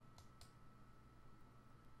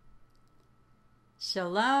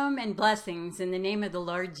Shalom and blessings in the name of the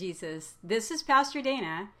Lord Jesus. This is Pastor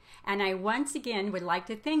Dana, and I once again would like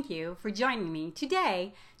to thank you for joining me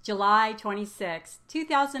today, July 26,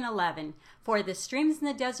 2011, for the Streams in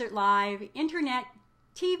the Desert Live Internet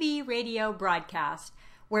TV radio broadcast,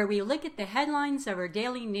 where we look at the headlines of our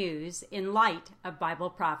daily news in light of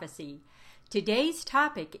Bible prophecy. Today's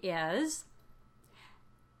topic is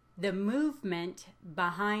the movement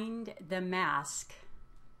behind the mask.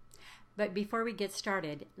 But before we get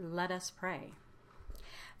started, let us pray.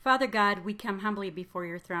 Father God, we come humbly before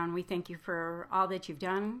your throne. We thank you for all that you've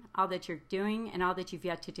done, all that you're doing, and all that you've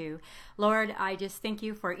yet to do. Lord, I just thank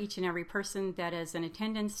you for each and every person that is in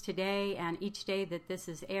attendance today and each day that this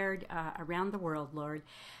is aired around the world, Lord.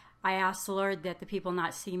 I ask the Lord that the people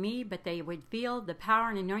not see me, but they would feel the power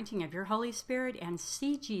and anointing of your Holy Spirit and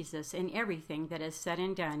see Jesus in everything that is said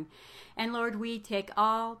and done. And Lord, we take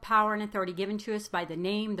all power and authority given to us by the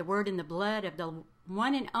name, the word, and the blood of the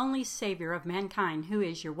one and only Savior of mankind, who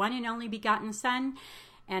is your one and only begotten Son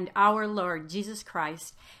and our Lord Jesus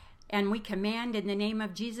Christ. And we command in the name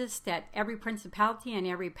of Jesus that every principality and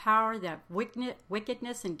every power, that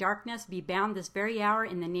wickedness and darkness be bound this very hour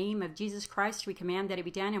in the name of Jesus Christ. We command that it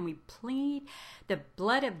be done, and we plead the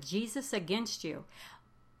blood of Jesus against you.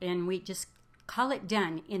 And we just call it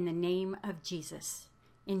done in the name of Jesus.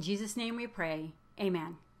 In Jesus' name we pray.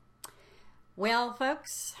 Amen. Well,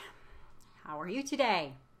 folks, how are you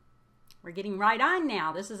today? We're getting right on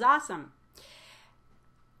now. This is awesome.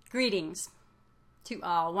 Greetings to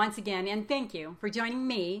all once again, and thank you for joining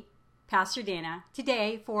me, Pastor Dana,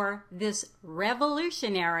 today for this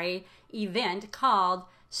revolutionary event called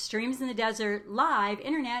Streams in the Desert Live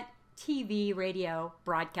Internet TV Radio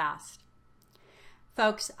broadcast.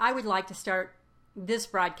 Folks, I would like to start this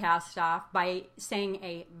broadcast off by saying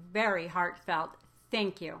a very heartfelt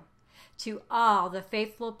thank you to all the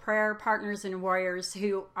faithful prayer partners and warriors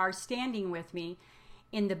who are standing with me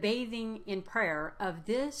in the bathing in prayer of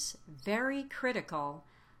this very critical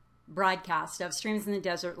broadcast of Streams in the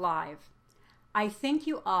Desert Live. I thank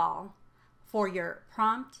you all for your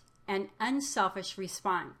prompt and unselfish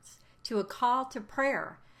response to a call to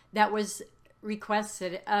prayer that was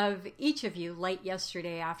requested of each of you late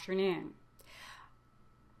yesterday afternoon.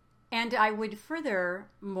 And I would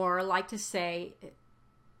furthermore like to say,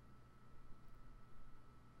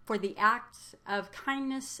 for the acts of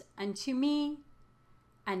kindness unto me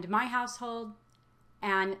and my household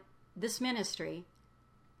and this ministry,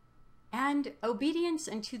 and obedience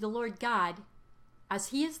unto the Lord God, as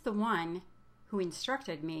he is the one who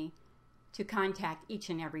instructed me to contact each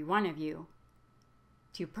and every one of you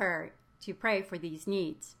to pray for these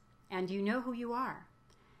needs. And you know who you are.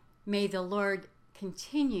 May the Lord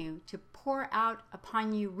continue to pour out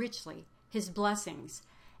upon you richly his blessings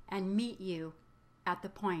and meet you at the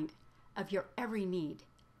point of your every need.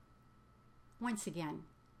 Once again,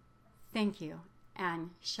 thank you,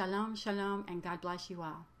 and shalom, shalom, and God bless you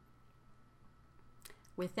all.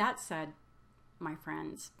 With that said, my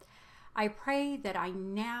friends, I pray that I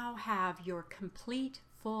now have your complete,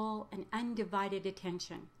 full, and undivided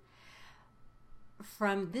attention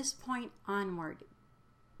from this point onward,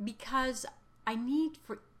 because I need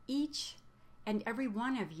for each and every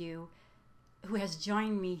one of you who has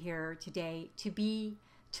joined me here today to be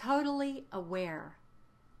totally aware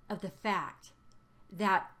of the fact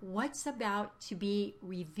that what's about to be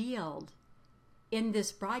revealed in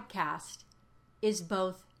this broadcast is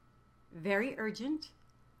both very urgent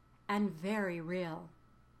and very real,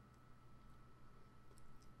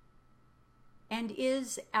 and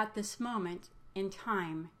is at this moment in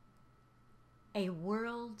time a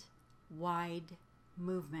worldwide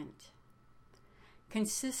movement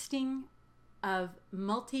consisting of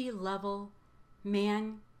multi-level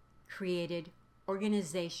man-created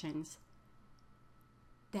organizations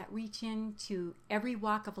that reach into every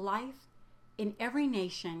walk of life, in every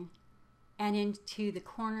nation, and into the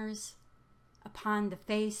corners upon the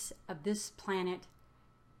face of this planet,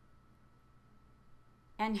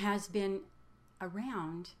 and has been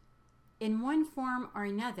around in one form or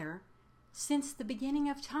another since the beginning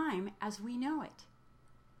of time as we know it,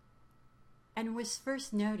 and was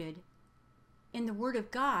first noted in the Word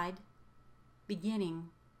of God beginning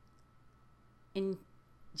in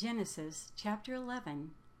Genesis chapter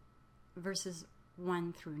 11, verses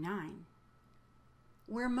 1 through 9,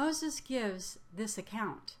 where Moses gives this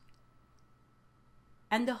account.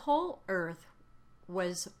 And the whole earth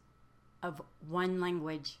was of one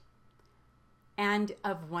language and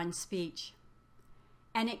of one speech.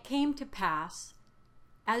 And it came to pass,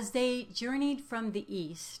 as they journeyed from the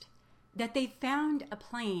east, that they found a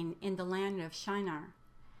plain in the land of Shinar,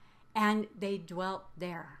 and they dwelt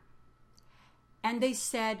there. And they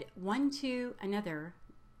said one to another,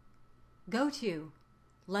 "Go to,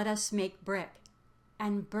 let us make brick,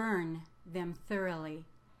 and burn them thoroughly."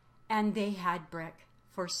 And they had brick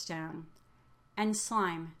for stone, and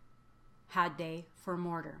slime had they for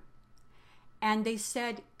mortar. And they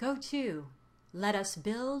said, "Go to, let us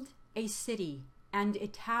build a city and a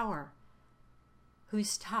tower,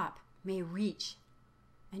 whose top may reach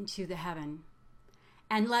into the heaven.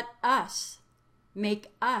 And let us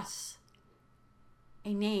make us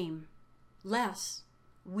a name, lest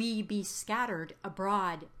we be scattered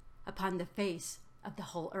abroad upon the face of the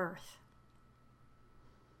whole earth."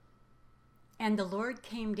 And the Lord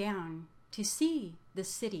came down to see the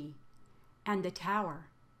city and the tower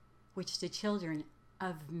which the children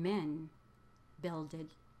of men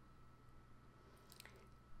builded.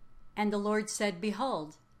 And the Lord said,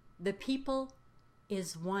 "Behold, the people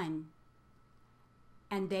is one,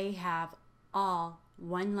 and they have all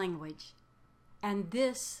one language, and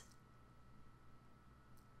this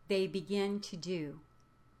they begin to do,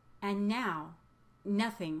 and now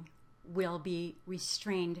nothing will be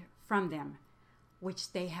restrained from them,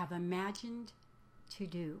 which they have imagined to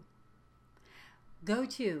do. Go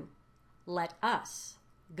to, let us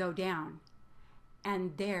go down,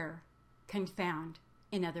 and there confound,"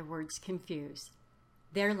 in other words, confuse,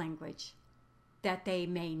 "their language, that they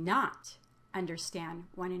may not understand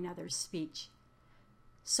one another's speech."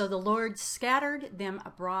 So the Lord scattered them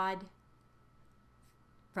abroad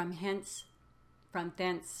from thence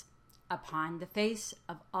upon the face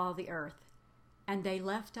of all the earth, and they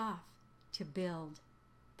left off to build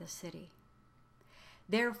the city.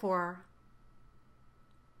 Therefore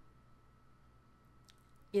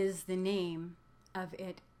is the name of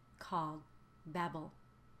it called Babel,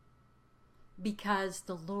 because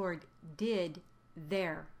the Lord did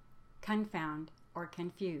there confound or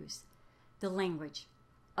confuse the language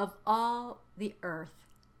of all the earth,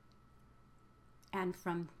 and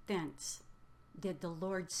from thence did the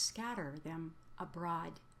Lord scatter them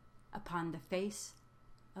abroad upon the face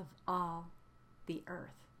of all the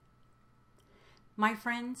earth. My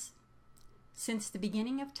friends, since the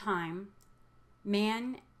beginning of time,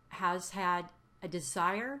 man has had a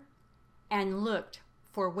desire and looked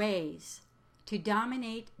for ways to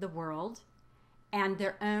dominate the world and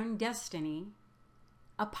their own destiny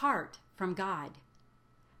apart from God,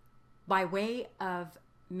 by way of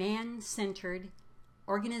man-centered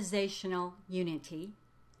organizational unity,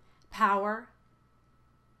 power,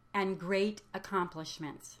 and great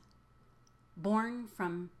accomplishments, born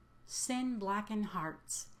from sin-blackened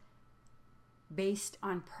hearts, based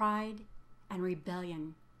on pride and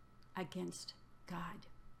rebellion against God.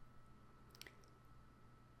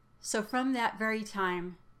 So from that very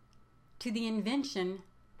time to the invention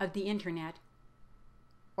of the internet,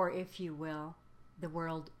 or if you will, the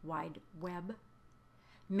World Wide Web,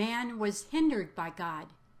 man was hindered by God,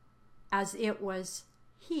 as it was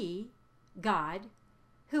he, God,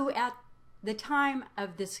 who at the time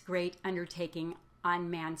of this great undertaking on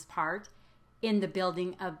man's part, in the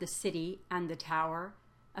building of the city and the Tower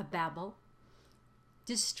of Babel,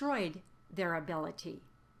 destroyed their ability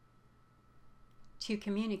to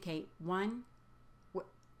communicate one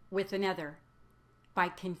with another by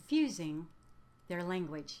confusing their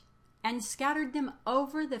language, and scattered them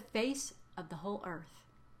over the face of the whole earth.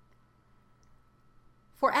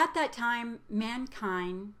 For at that time,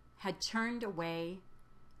 mankind had turned away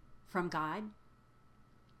from God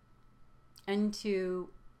into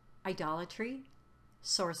idolatry,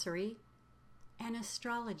 sorcery, and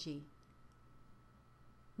astrology.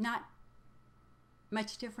 Not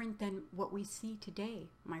much different than what we see today,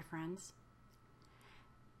 my friends.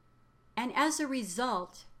 And as a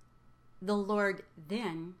result, the Lord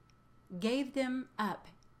then gave them up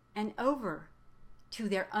and over to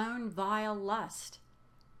their own vile lust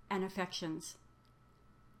and affections,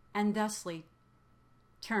 and thusly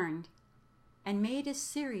turned and made a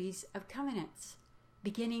series of covenants,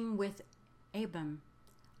 beginning with Abraham,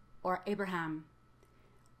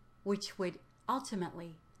 which would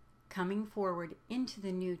ultimately, coming forward into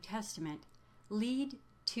the New Testament, lead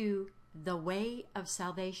to the way of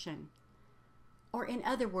salvation, or in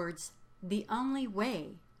other words, the only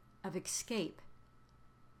way of escape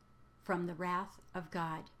from the wrath of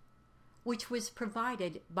God, which was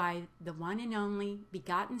provided by the one and only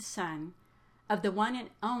begotten Son of the one and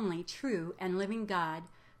only true and living God,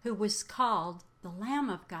 who was called the Lamb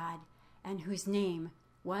of God, and whose name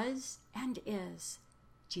was and is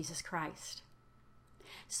Jesus Christ.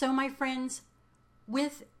 So, my friends,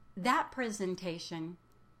 with that presentation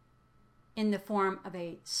in the form of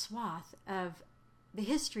a swath of the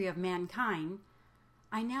history of mankind,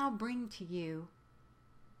 I now bring to you,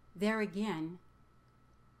 there again,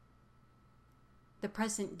 the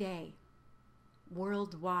present day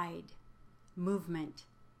worldwide movement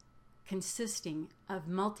consisting of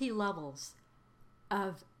multi-levels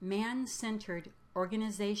of man-centered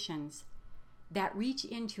organizations that reach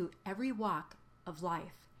into every walk of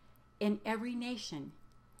life, in every nation,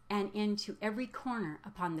 and into every corner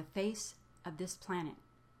upon the face of this planet,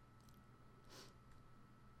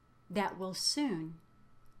 that will soon,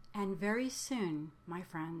 and very soon, my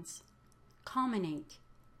friends, culminate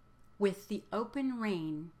with the open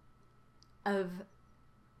reign of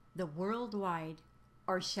the worldwide,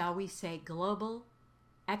 or shall we say global,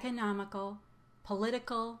 economical,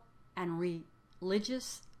 political, and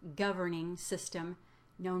religious governing system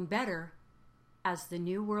known better as the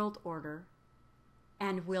New World Order,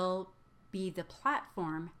 and will be the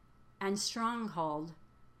platform and stronghold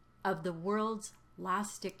of the world's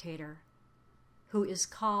last dictator, who is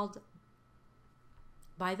called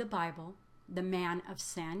by the Bible the man of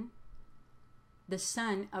sin, the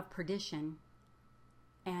son of perdition,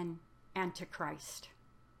 and Antichrist.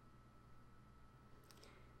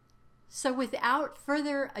 So without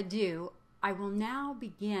further ado, I will now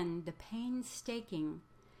begin the painstaking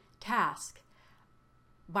task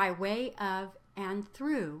by way of and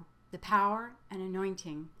through the power and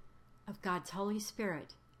anointing of God's Holy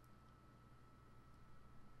Spirit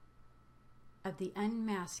of the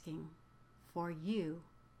unmasking for you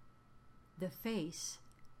the face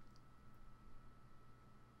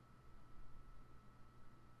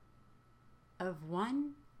of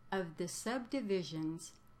one of the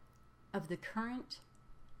subdivisions of the current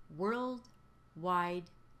worldwide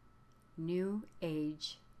New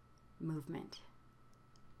Age movement,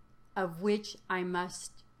 of which I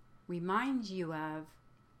must remind you of,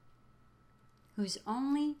 whose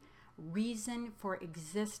only reason for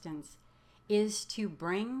existence is to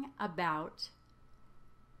bring about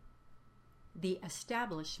the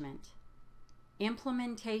establishment,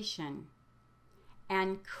 implementation,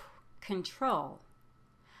 and control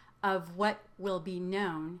of what will be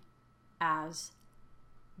known as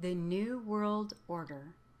the New World Order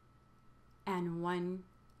and One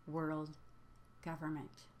World Government.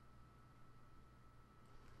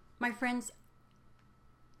 My friends,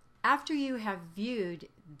 after you have viewed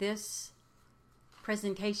this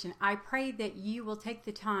presentation, I pray that you will take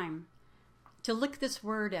the time to look this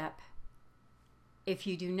word up if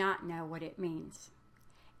you do not know what it means.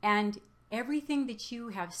 And everything that you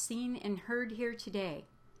have seen and heard here today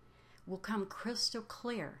will come crystal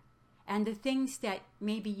clear. And the things that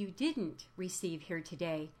maybe you didn't receive here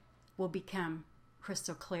today will become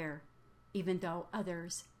crystal clear, even though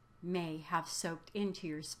others may have soaked into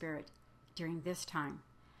your spirit during this time.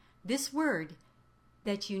 This word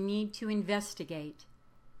that you need to investigate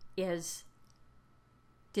is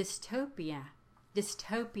dystopia,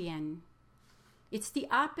 dystopian. It's the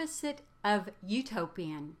opposite of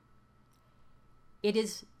utopian. It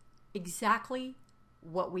is exactly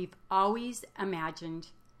what we've always imagined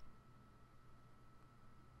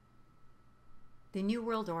the New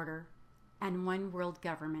World Order and One World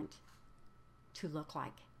Government to look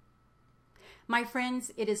like. My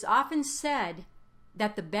friends, it is often said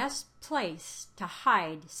that the best place to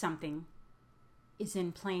hide something is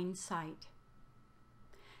in plain sight,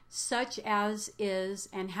 such as is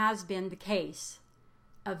and has been the case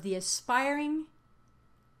of the aspiring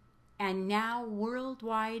and now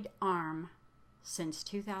worldwide arm since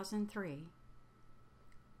 2003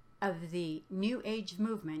 of the New Age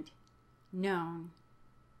movement known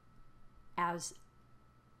as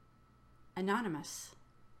Anonymous.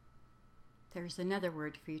 There's another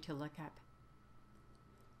word for you to look up.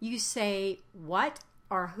 You say, what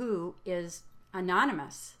or who is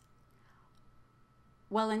Anonymous?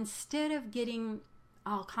 Well, instead of getting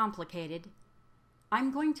all complicated,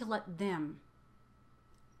 I'm going to let them,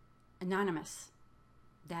 Anonymous,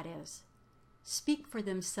 that is, speak for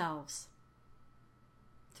themselves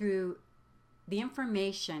through the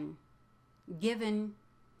information given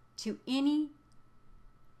to anyone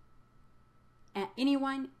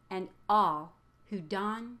and all who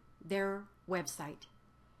don their website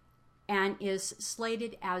and is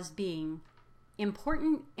slated as being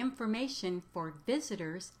important information for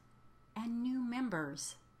visitors and new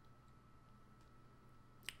members.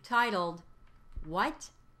 Titled, What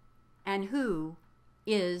and Who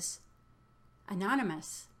is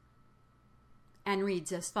Anonymous? And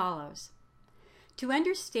reads as follows. To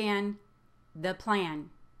understand the plan.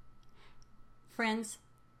 Friends,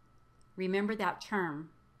 remember that term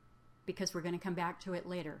because we're going to come back to it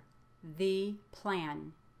later. The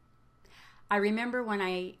plan. I remember when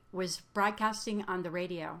I was broadcasting on the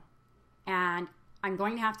radio, and I'm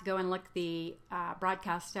going to have to go and look the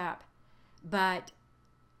broadcast up, but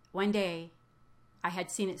one day I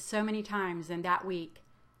had seen it so many times, and that week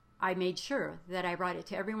I made sure that I brought it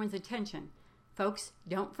to everyone's attention. Folks,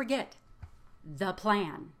 don't forget the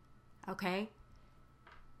plan, okay?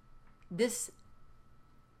 This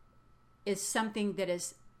is something that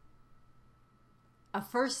is a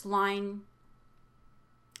first line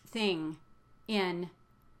thing in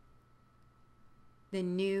the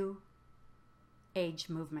New Age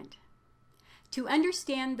movement. To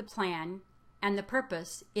understand the plan and the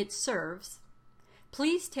purpose it serves,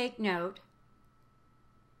 please take note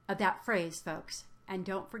of that phrase, folks, and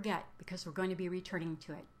don't forget, because we're going to be returning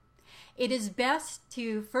to it. It is best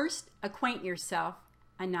to first acquaint yourself,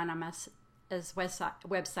 Anonymous, as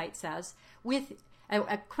website says,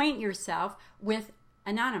 acquaint yourself with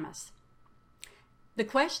Anonymous. The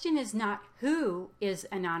question is not who is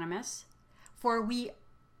Anonymous, for we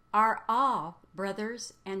are all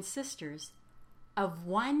brothers and sisters of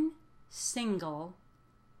one single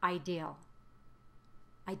idea.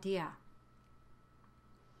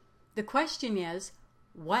 The question is,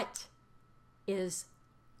 what is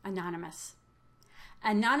Anonymous?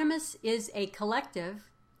 Anonymous is a collective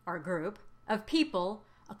or group of people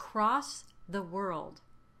across the world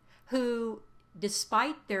who,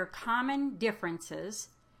 despite their common differences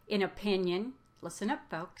in opinion, listen up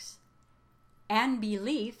folks, and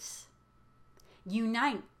beliefs,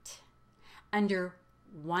 unite under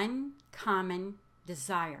one common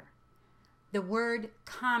desire. The word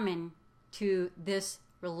common to this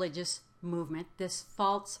religious movement, this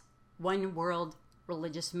false one world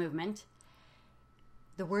religious movement,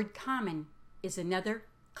 the word common is another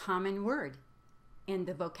common word in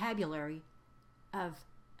the vocabulary of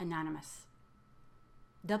Anonymous.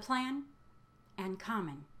 The plan and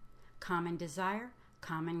common. Common desire,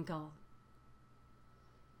 common goal.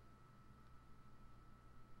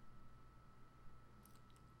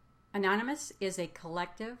 Anonymous is a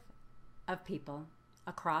collective of people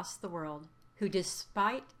across the world who,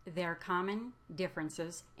 despite their common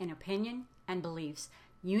differences in opinion and beliefs,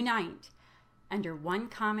 unite under one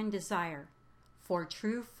common desire for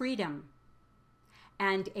true freedom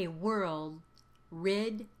and a world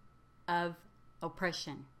rid of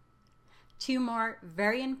oppression. Three more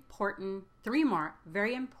very important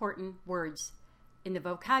words in the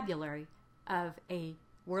vocabulary of a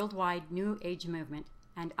worldwide New Age movement,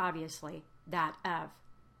 and obviously that of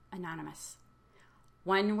Anonymous.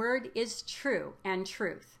 One word is true and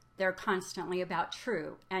truth. They're constantly about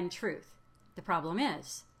true and truth. The problem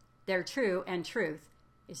is, their true and truth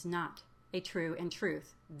is not a true and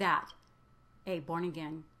truth that a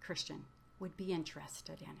born-again Christian would be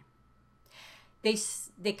interested in.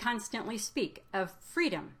 They constantly speak of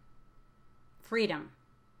freedom,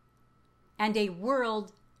 and a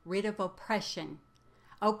world rid of oppression.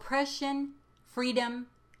 Oppression, freedom,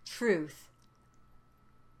 truth,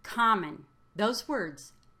 common. Those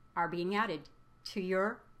words are being added to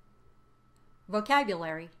your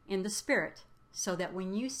vocabulary in the spirit, so that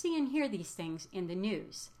when you see and hear these things in the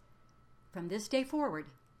news, from this day forward,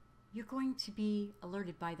 you're going to be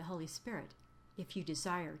alerted by the Holy Spirit. If you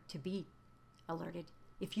desire to be alerted,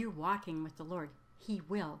 if you're walking with the Lord, He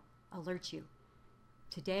will alert you.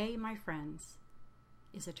 Today, my friends,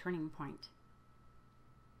 is a turning point.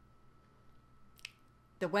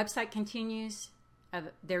 The website continues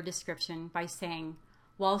of their description by saying,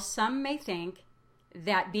 while some may think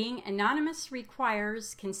that being anonymous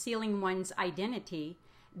requires concealing one's identity,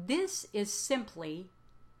 this is simply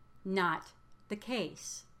not the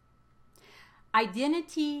case.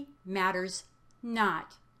 Identity matters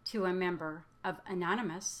not to a member of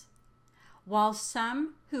Anonymous, while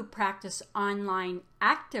some who practice online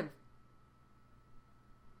active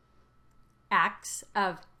acts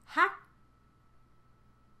of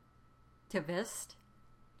hacktivist,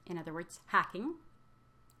 in other words, hacking,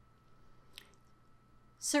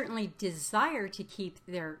 certainly desire to keep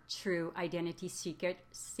their true identity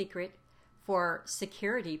secret for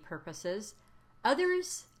security purposes.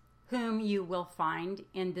 Others whom you will find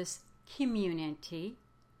in this community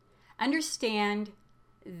understand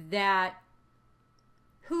that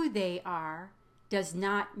who they are does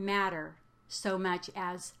not matter so much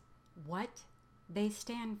as what they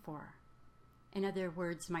stand for. In other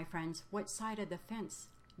words, my friends, what side of the fence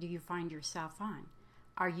do you find yourself on?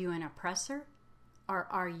 Are you an oppressor, or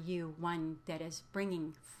are you one that is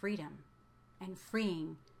bringing freedom and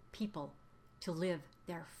freeing people to live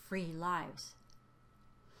their free lives?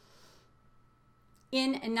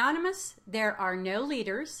 In Anonymous, there are no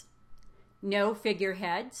leaders, no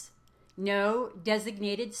figureheads, no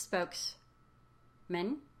designated spokesmen,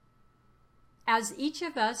 as each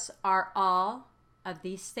of us are all of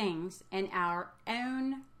these things in our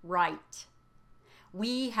own right.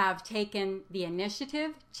 we have taken the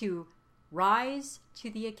initiative to rise to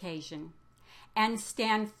the occasion and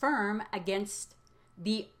stand firm against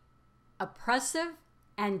the oppressive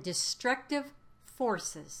and destructive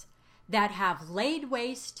forces that have laid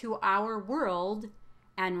waste to our world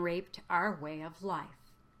and raped our way of life.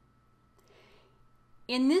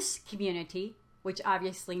 In this community, which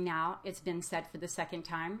obviously now it's been said for the second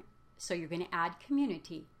time, so you're going to add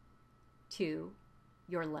community to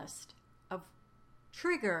your list of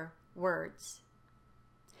trigger words.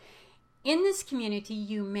 In this community,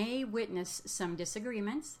 you may witness some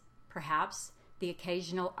disagreements, perhaps the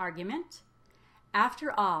occasional argument.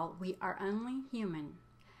 After all, we are only human.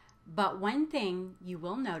 But one thing you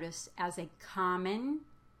will notice as a common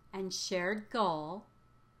and shared goal: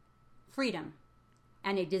 freedom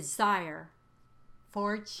and a desire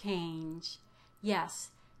for change.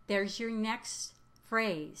 Yes, there's your next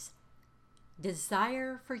phrase.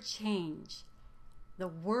 Desire for change. The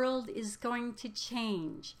world is going to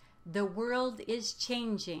change. The world is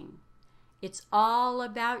changing. It's all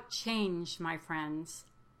about change, my friends.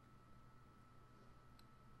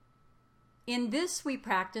 In this, we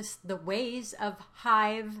practice the ways of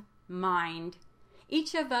hive mind,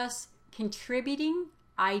 each of us contributing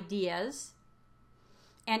ideas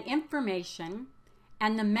and information,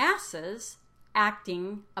 and the masses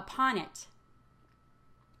acting upon it,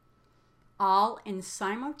 all in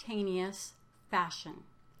simultaneous fashion.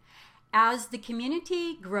 As the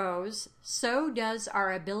community grows, so does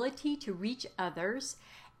our ability to reach others,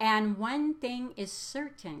 and one thing is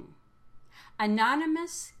certain: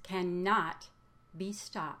 Anonymous cannot be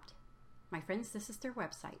stopped. My friends, this is their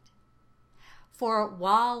website. For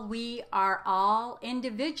while we are all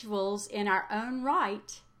individuals in our own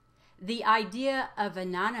right, the idea of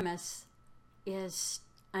Anonymous is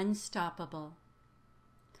unstoppable.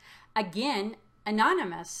 Again,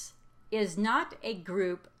 Anonymous is not a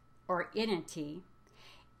group or entity.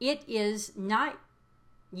 It is not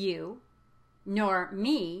you, nor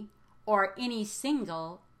me, or any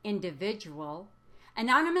single individual.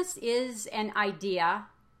 Anonymous is an idea,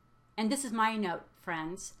 and this is my note,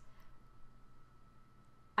 friends.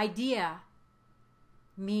 Idea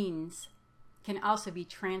can also be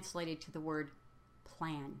translated to the word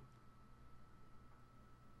plan.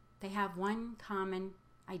 They have one common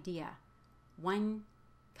idea, one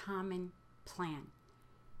common plan,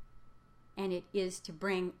 and it is to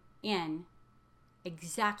bring in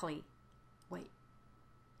exactly what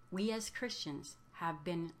we as Christians have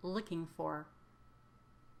been looking for.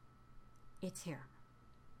 It's here.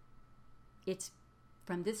 It's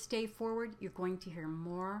from this day forward, you're going to hear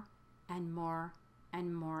more and more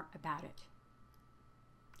and more about it.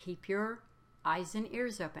 Keep your eyes and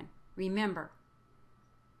ears open. Remember,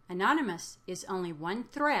 Anonymous is only one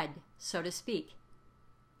thread, so to speak,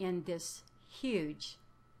 in this huge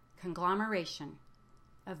conglomeration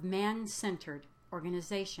of man-centered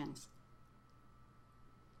organizations.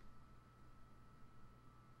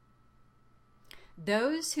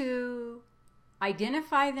 Those who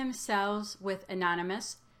identify themselves with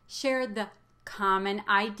Anonymous share the common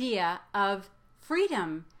idea of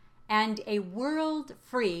freedom and a world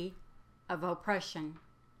free of oppression.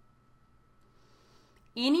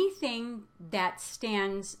 Anything that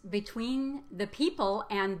stands between the people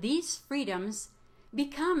and these freedoms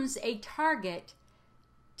becomes a target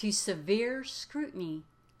to severe scrutiny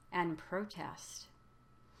and protest.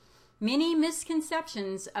 Many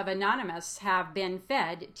misconceptions of Anonymous have been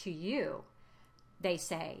fed to you, they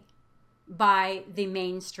say, by the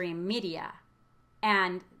mainstream media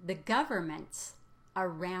and the governments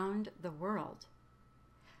around the world.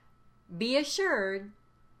 Be assured,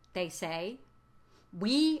 they say,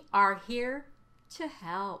 we are here to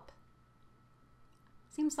help.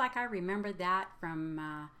 Seems like I remember that from,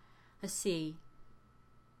 A Thief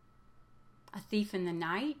in the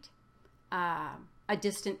Night, A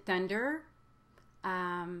Distant Thunder,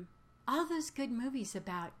 all those good movies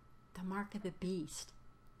about the mark of the beast.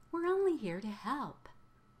 We're only here to help.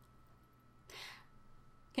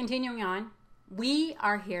 Continuing on, we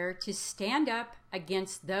are here to stand up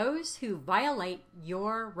against those who violate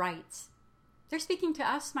your rights. They're speaking to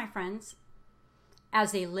us, my friends,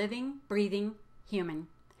 as a living, breathing human.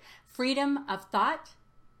 Freedom of thought,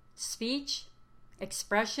 speech,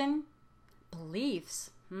 expression,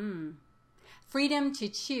 beliefs. Freedom to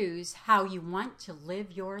choose how you want to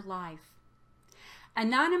live your life.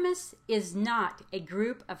 Anonymous is not a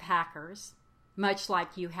group of hackers, much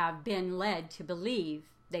like you have been led to believe,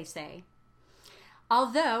 they say.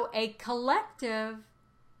 Although a collective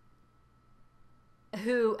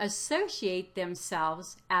who associate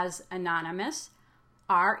themselves as Anonymous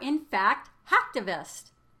are in fact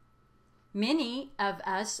hacktivists. Many of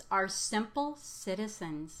us are simple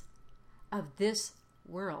citizens of this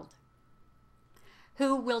world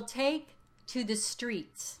who will take to the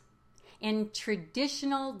streets in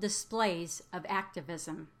traditional displays of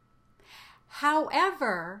activism.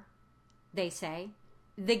 However, they say,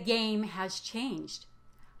 the game has changed.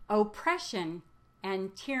 Oppression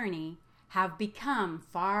and tyranny have become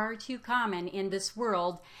far too common in this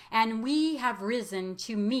world, and we have risen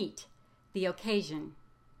to meet the occasion.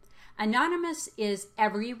 Anonymous is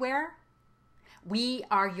everywhere. We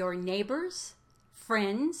are your neighbors,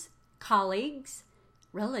 friends, colleagues,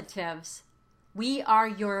 relatives. We are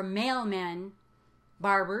your mailmen,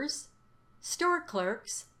 barbers, store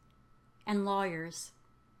clerks, and lawyers.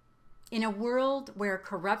 In a world where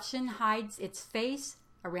corruption hides its face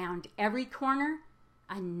around every corner,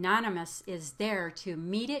 Anonymous is there to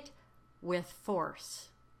meet it with force.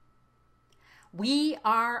 We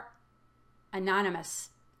are Anonymous,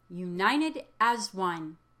 united as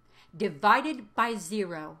one, divided by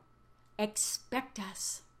zero. Expect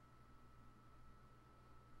us.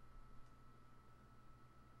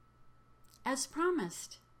 As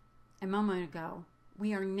promised a moment ago,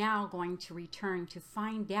 we are now going to return to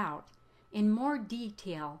find out in more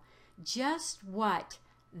detail just what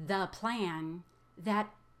the plan that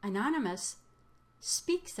Anonymous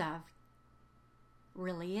speaks of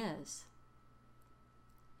really is.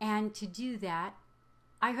 And to do that,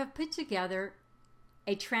 I have put together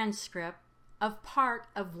a transcript of part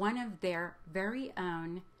of one of their very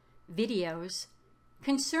own videos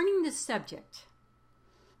concerning this subject,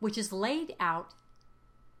 which is laid out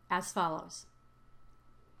as follows.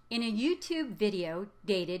 In a YouTube video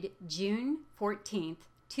dated June 14th,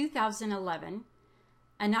 2011,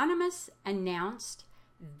 Anonymous announced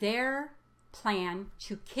their plan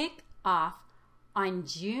to kick off on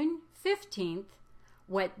June 15th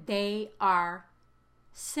what they are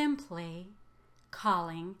simply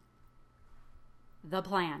calling the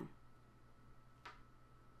plan.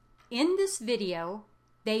 In this video,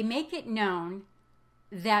 they make it known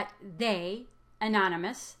that they,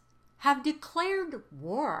 Anonymous, have declared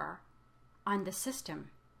war on the system.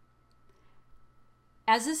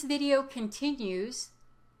 As this video continues,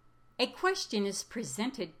 a question is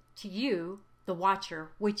presented to you, the watcher,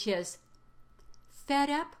 which is, fed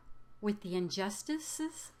up with the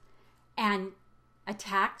injustices and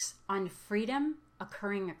attacks on freedom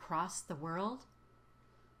occurring across the world?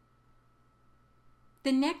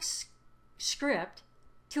 The next script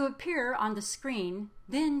to appear on the screen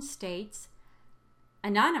then states,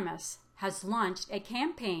 Anonymous has launched a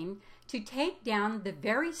campaign to take down the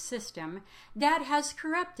very system that has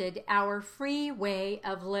corrupted our free way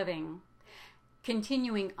of living.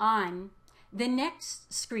 Continuing on, the next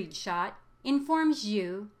screenshot informs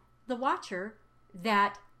you, the watcher,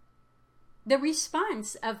 that the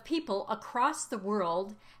response of people across the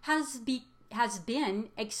world has been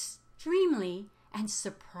extremely and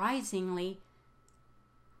surprisingly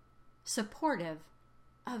supportive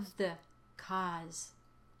of the cause.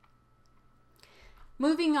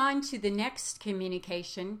 Moving on to the next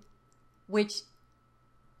communication, which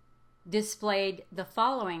displayed the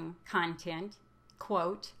following content,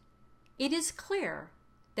 quote, "It is clear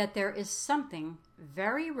that there is something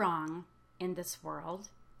very wrong in this world,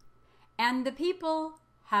 and the people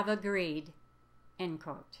have agreed," end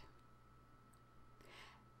quote.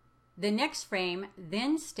 The next frame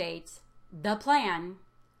then states, the plan,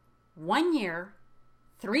 1 year,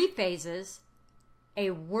 3 phases, a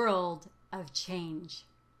world of change.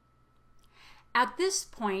 At this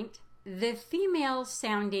point, the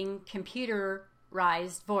female-sounding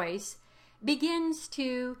computerized voice begins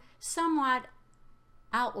to somewhat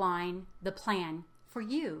outline the plan for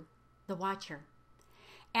you, the watcher.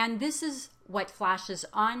 And this is what flashes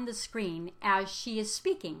on the screen as she is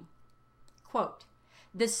speaking. Quote,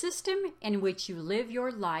 "The system in which you live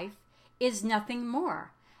your life is nothing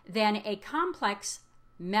more than a complex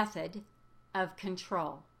method of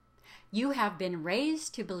control. You have been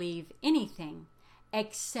raised to believe anything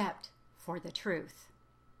except for the truth."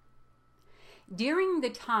 During the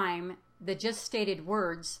time the just stated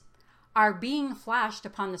words are being flashed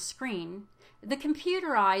upon the screen, the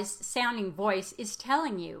computerized sounding voice is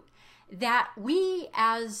telling you that we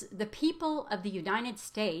as the people of the United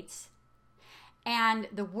States and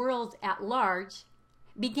the world at large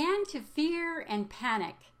began to fear and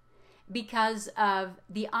panic because of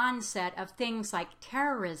the onset of things like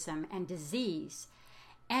terrorism and disease.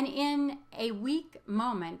 And in a weak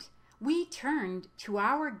moment, we turned to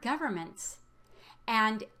our governments.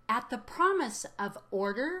 And at the promise of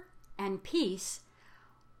order and peace,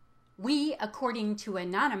 we, according to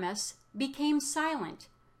Anonymous, became silent,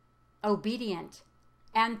 obedient,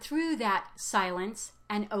 And through that silence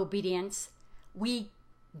and obedience, we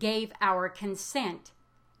gave our consent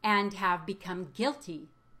and have become guilty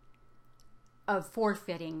of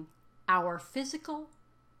forfeiting our physical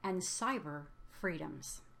and cyber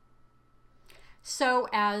freedoms. So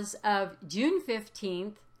as of June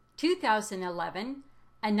 15th, 2011,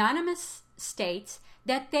 Anonymous states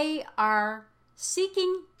that they are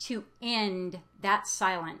seeking to end that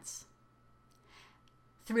silence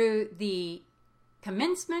through the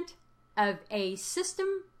commencement of a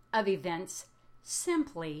system of events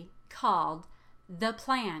simply called the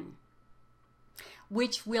Plan,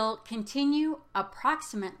 which will continue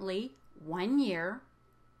approximately 1 year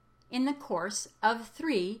in the course of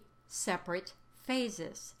 3 separate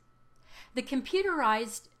phases. The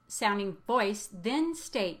computerized sounding voice then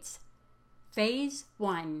states, Phase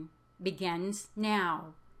 1 begins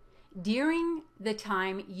now. During the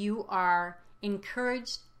time you are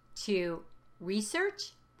encouraged to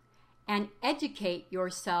research and educate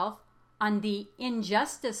yourself on the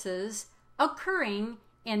injustices occurring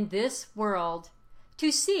in this world,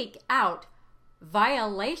 to seek out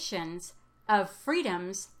violations of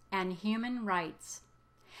freedoms and human rights.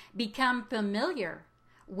 Become familiar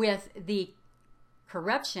with the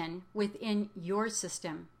corruption within your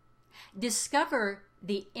system. Discover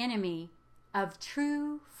the enemy of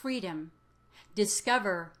true freedom.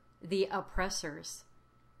 Discover the oppressors.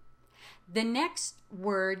 The next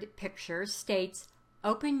word picture states,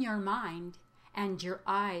 open your mind and your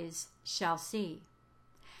eyes shall see.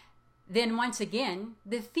 Then once again,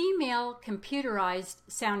 the female computerized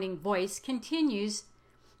sounding voice continues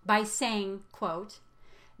by saying, quote,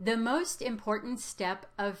 the most important step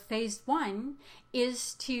of phase 1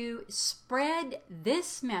 is to spread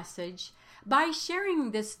this message by sharing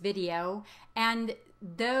this video and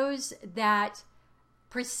those that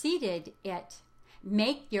preceded it.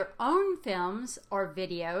 Make your own films or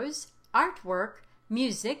videos, artwork,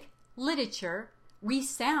 music, literature,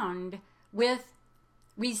 resound the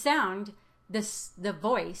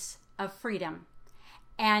voice of freedom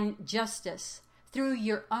and justice through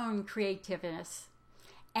your own creativeness,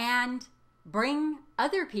 and bring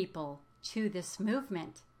other people to this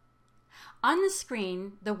movement. On the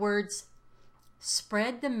screen, the words,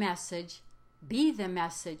 spread the message, be the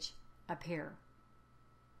message, appear.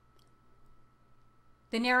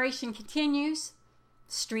 The narration continues,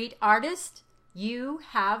 street artist, you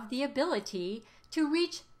have the ability to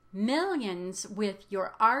reach millions with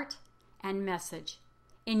your art and message.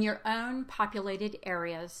 In your own populated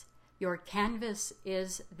areas, your canvas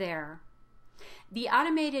is there. The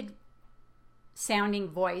automated sounding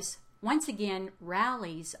voice once again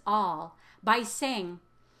rallies all by saying,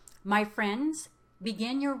 my friends,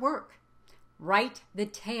 begin your work. Write the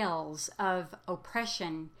tales of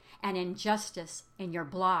oppression and injustice in your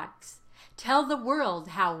blogs. Tell the world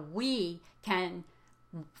how we can,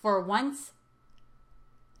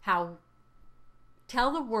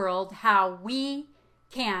 tell the world how we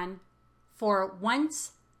can for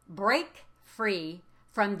once break free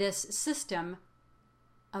from this system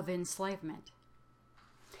of enslavement.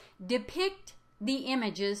 Depict the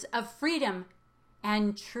images of freedom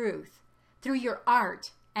and truth through your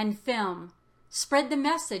art and film. Spread the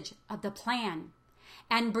message of the plan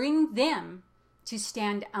and bring them to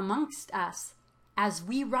stand amongst us as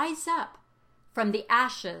we rise up from the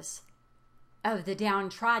ashes of the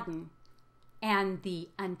downtrodden and the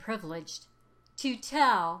unprivileged to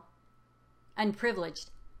tell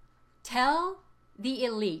the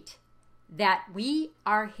elite that we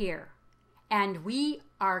are here and we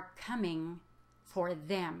are coming for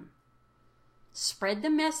them. Spread the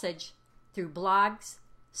message through blogs,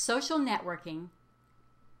 social networking,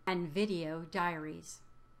 and video diaries.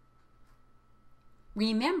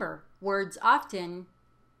 Remember, words often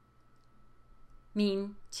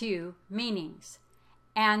mean two meanings,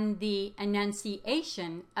 and the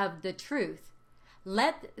enunciation of the truth.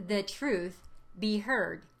 Let the truth be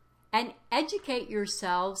heard, and educate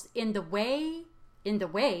yourselves in the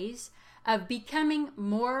ways of becoming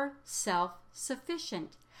more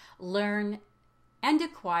self-sufficient. Learn and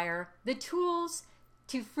acquire the tools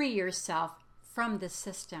to free yourself from the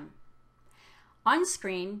system. On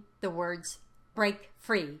screen, the words break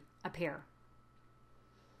free appear.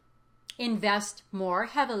 Invest more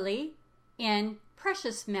heavily in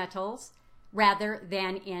precious metals rather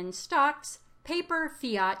than in stocks, paper,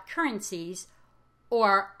 fiat currencies,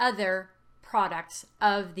 or other products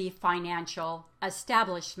of the financial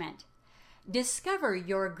establishment. Discover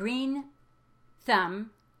your green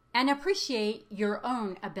thumb and appreciate your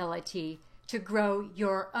own ability to grow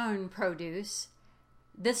your own produce.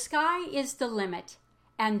 The sky is the limit,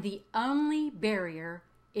 and the only barrier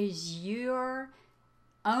is your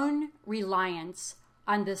own reliance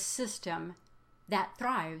on the system that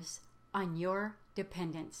thrives on your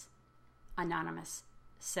dependence, Anonymous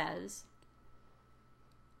says.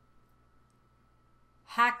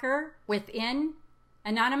 Hacker within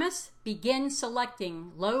Anonymous, begin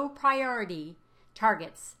selecting low priority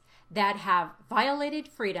targets that have violated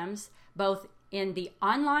freedoms both in the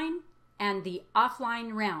online and the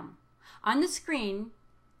offline realm. On the screen,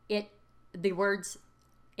 the words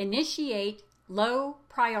initiate low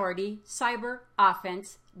priority cyber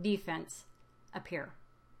offense defense appear.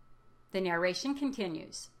 The narration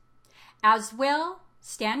continues. As well,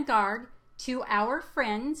 stand guard to our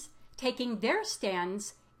friends taking their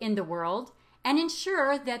stands in the world and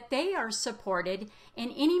ensure that they are supported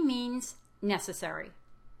in any means necessary.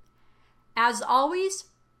 As always,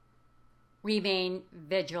 remain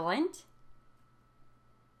vigilant.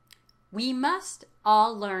 We must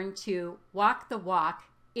all learn to walk the walk,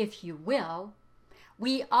 if you will.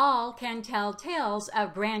 We all can tell tales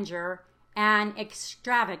of grandeur and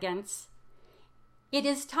extravagance. It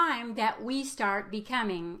is time that we start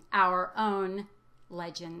becoming our own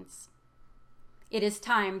legends. It is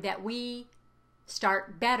time that we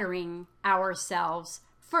start bettering ourselves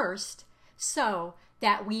first so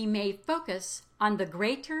that we may focus on the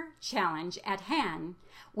greater challenge at hand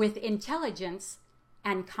with intelligence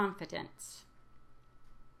and confidence.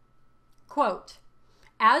 Quote,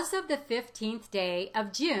 as of the 15th day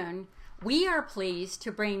of June, we are pleased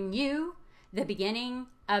to bring you the beginning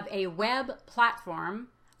of a web platform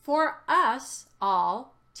for us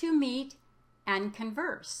all to meet and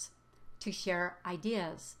converse, to share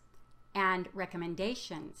ideas and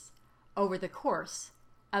recommendations over the course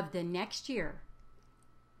of the next year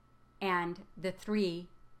and the 3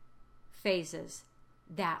 phases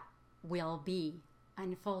that will be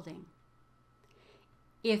unfolding.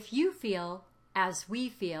 If you feel as we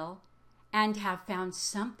feel and have found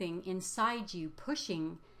something inside you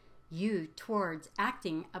pushing you towards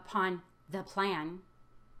acting upon the plan,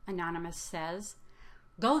 Anonymous says,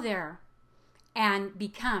 go there and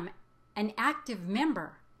become an active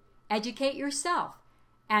member. Educate yourself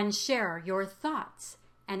and share your thoughts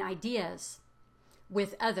and ideas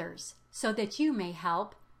with others so that you may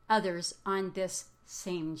help others on this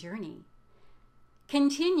same journey.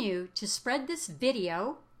 Continue to spread this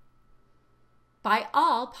video by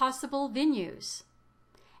all possible venues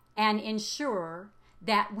and ensure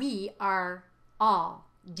that we are all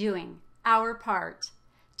doing our part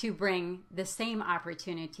to bring the same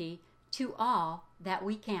opportunity to all that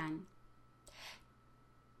we can.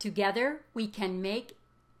 Together, we can make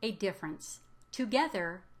a difference.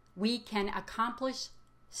 Together, we can accomplish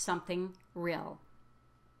something real.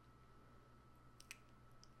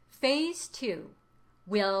 Phase 2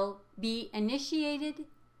 will be initiated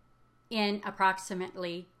in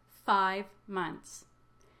approximately 5 months.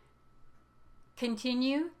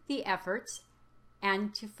 Continue the efforts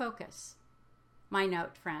and to focus. My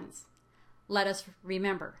note, friends, let us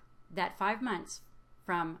remember that 5 months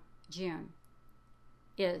from June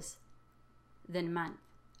is the month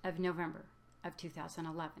of November of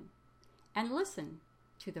 2011. And listen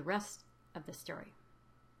to the rest of the story.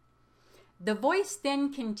 The voice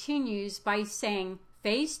then continues by saying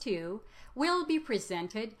phase 2 will be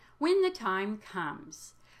presented when the time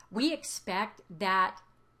comes. We expect that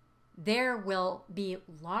there will be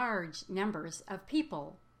large numbers of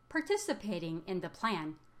people participating in the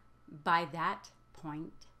plan by that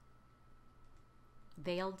point.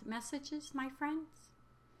 Veiled messages, my friends?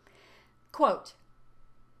 Quote,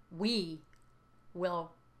 we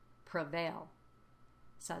will prevail,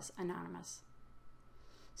 says Anonymous.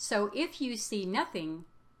 So if you see nothing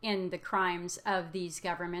in the crimes of these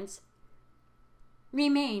governments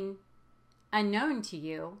remain unknown to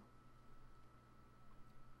you,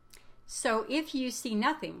 so if you see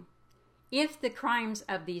nothing, if the crimes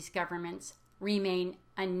of these governments remain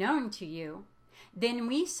unknown to you, then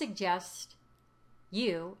we suggest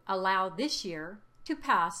you allow this year to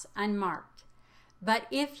pass unmarked. But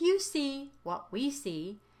if you see what we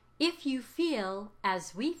see, if you feel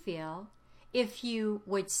as we feel, if you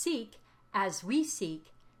would seek as we seek,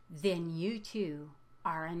 then you too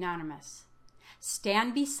are anonymous.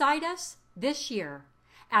 Stand beside us this year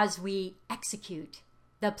as we execute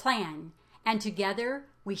the plan, and together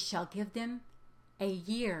we shall give them a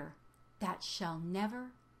year that shall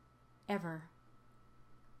never, ever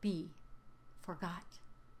be forgot.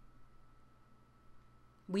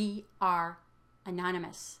 We are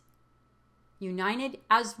anonymous, united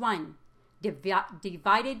as one,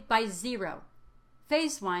 divided by 0.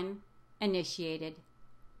 Phase 1 initiated.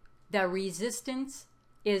 The resistance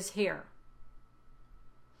is here.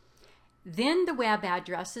 Then the web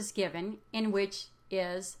address is given in which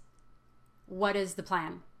is what is the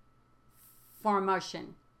plan?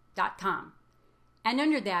 Formotion.com. And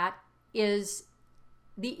under that is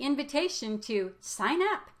the invitation to sign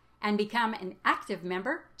up and become an active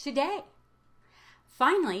member today.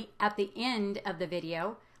 Finally, at the end of the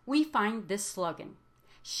video, we find this slogan: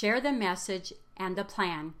 share the message and the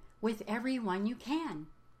plan with everyone you can.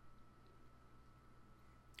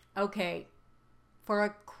 Okay, for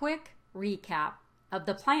a quick recap of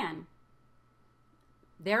the plan,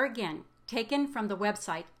 there again, taken from the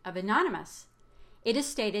website of Anonymous, it is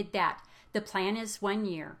stated that the plan is 1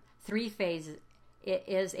 year, 3 phases. It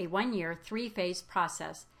is a 1 year, 3-phase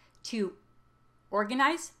process to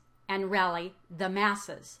organize and rally the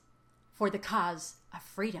masses for the cause of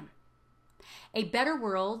freedom. A better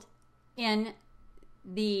world in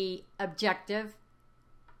the objective.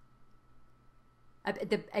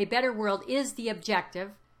 A better world is the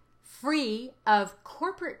objective, free of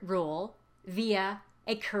corporate rule via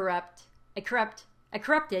a corrupted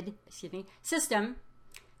system,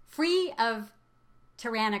 free of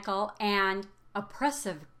tyrannical and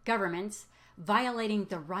oppressive governments violating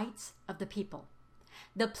the rights of the people.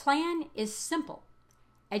 The plan is simple.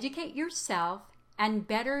 Educate yourself and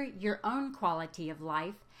better your own quality of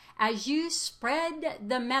life as you spread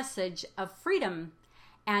the message of freedom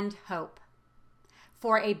and hope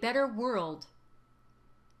for a better world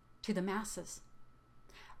to the masses.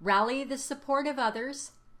 Rally the support of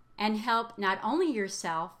others and help not only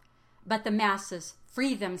yourself, but the masses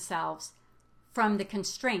free themselves from the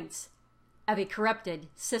constraints of a corrupted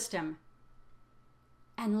system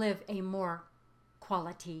and live a more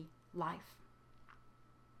quality life.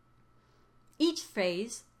 Each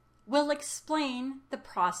phase will explain the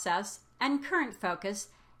process and current focus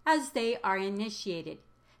as they are initiated.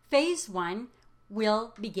 Phase 1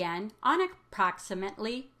 will begin on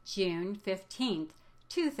approximately June 15th,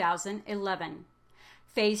 2011.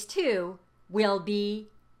 Phase 2 will be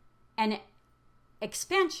an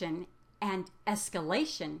expansion and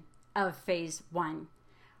escalation of Phase 1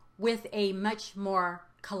 with a much more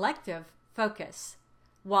collective focus,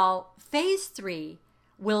 while Phase 3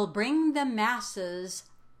 will bring the masses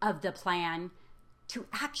of the plan to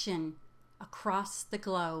action across the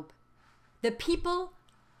globe. The people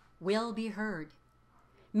will be heard.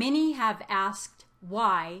 Many have asked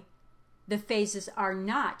why the phases are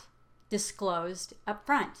not disclosed up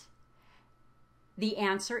front. The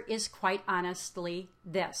answer is quite honestly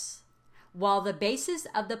this: while the basis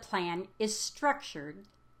of the plan is structured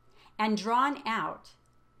and drawn out,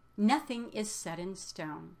 nothing is set in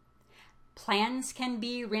stone. Plans can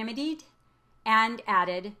be remedied and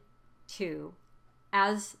added to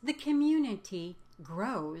as the community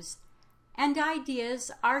grows and ideas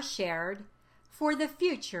are shared for the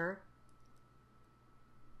future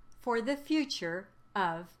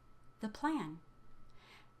of the plan.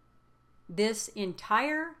 This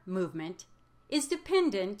entire movement is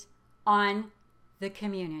dependent on the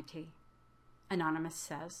community, Anonymous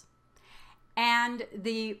says, and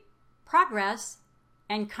the progress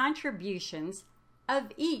and contributions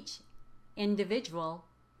of each individual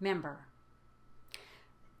member.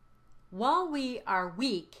 While we are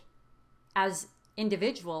weak as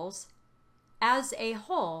individuals, as a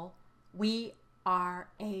whole, we are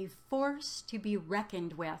a force to be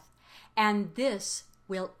reckoned with, and this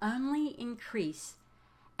will only increase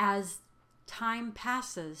as time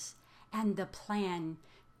passes and the plan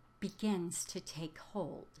begins to take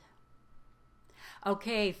hold.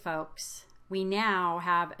 Okay, folks, we now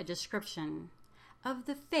have a description of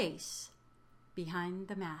the face behind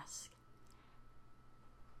the mask,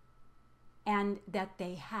 and that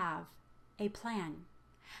they have a plan.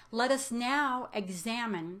 Let us now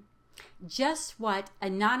examine just what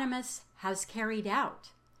Anonymous has carried out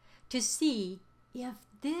to see if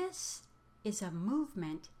this is a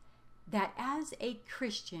movement that as a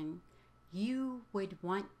Christian you would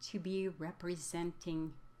want to be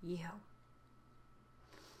representing you.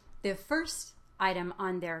 The first item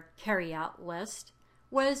on their carry-out list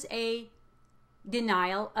was a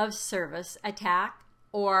denial of service attack,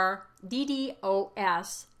 or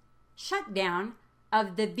DDoS, shutdown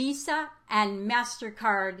of the Visa and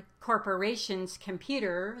MasterCard corporations'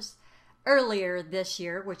 computers earlier this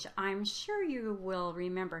year, which I'm sure you will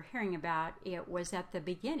remember hearing about. It was at the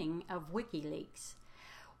beginning of WikiLeaks,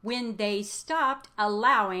 when they stopped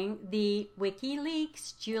allowing the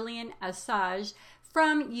WikiLeaks Julian Assange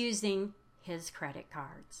from using his credit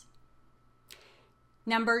cards.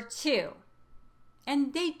 Number 2,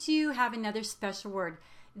 and they do have another special word.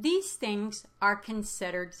 These things are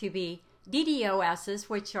considered to be DDoSs,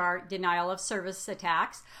 which are denial of service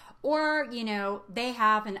attacks, Or, they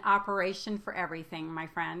have an operation for everything, my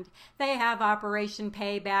friend. They have Operation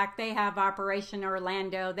Payback. They have Operation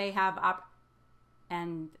Orlando. They have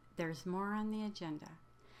and there's more on the agenda.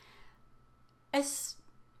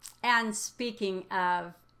 And speaking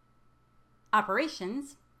of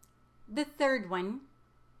operations, the third one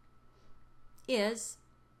is,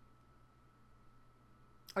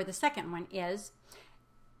 or the second one is,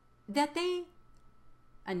 that they,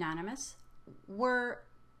 Anonymous, were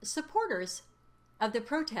supporters of the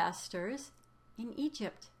protesters in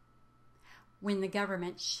Egypt when the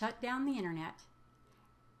government shut down the internet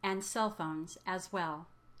and cell phones as well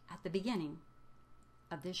at the beginning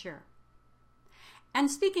of this year. And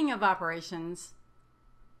speaking of operations,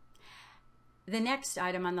 the next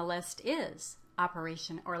item on the list is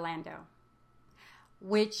Operation Orlando,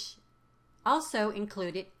 which also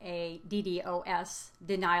included a DDoS,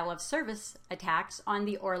 denial of service attacks, on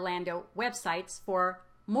the Orlando websites. For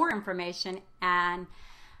more information and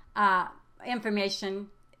the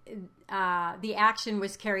action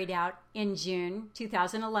was carried out in June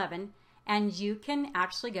 2011, and you can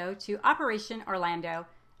actually go to Operation Orlando,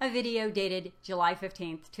 a video dated July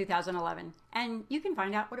 15th, 2011, and you can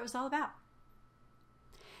find out what it was all about.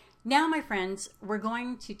 Now, my friends, we're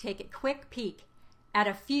going to take a quick peek at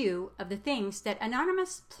a few of the things that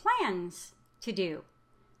Anonymous plans to do.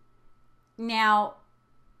 Now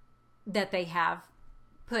that they have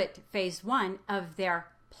put phase 1 of their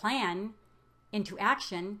plan into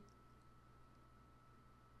action,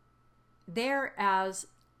 there, as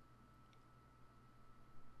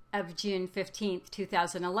of June 15th,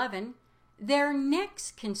 2011, their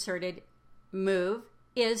next concerted move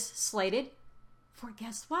is slated for,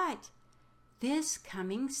 guess what? This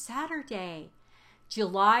coming Saturday,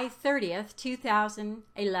 July 30th,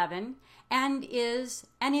 2011, and is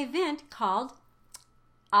an event called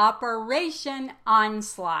Operation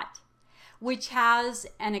Onslaught, which has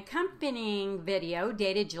an accompanying video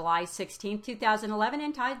dated July 16th, 2011,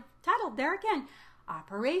 and titled there again,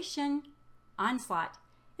 Operation Onslaught.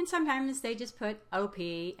 And sometimes they just put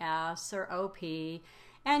OPS or OP.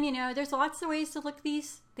 And, there's lots of ways to look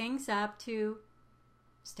these things up to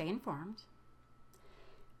stay informed.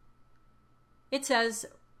 It says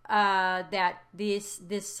that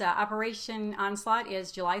this Operation Onslaught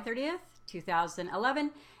is July 30th,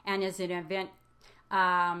 2011, and is an event,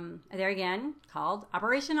 there again, called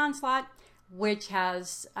Operation Onslaught, which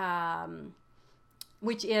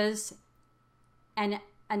is an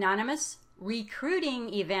anonymous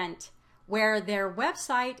recruiting event where their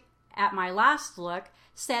website, at my last look,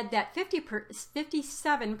 said that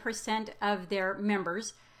 57% of their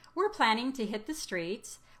members were planning to hit the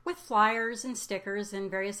streets with flyers and stickers and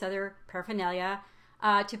various other paraphernalia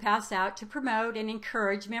to pass out to promote and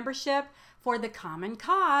encourage membership for the common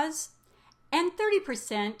cause. And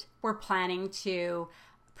 30% were planning to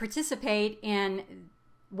participate in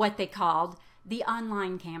what they called the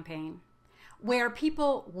online campaign, where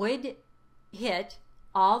people would hit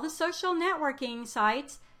all the social networking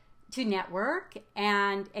sites to network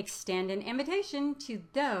and extend an invitation to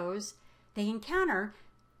those they encounter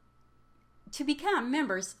to become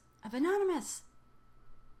members of Anonymous.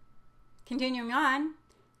 Continuing on,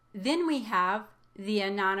 then we have the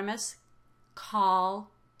Anonymous Call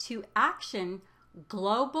to Action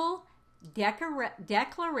Global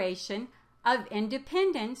Declaration of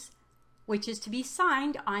Independence, which is to be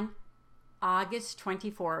signed on August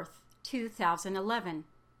 24th, 2011.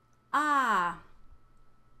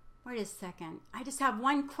 Wait a second. I just have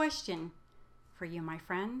one question for you, my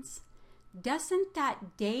friends. Doesn't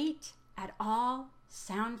that date at all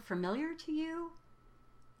sound familiar to you?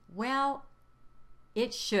 Well,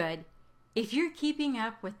 it should, if you're keeping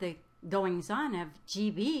up with the goings-on of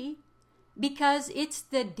GB, because it's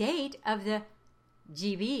the date of the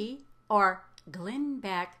GB, or Glenn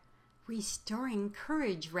Beck Restoring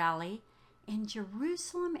Courage Rally in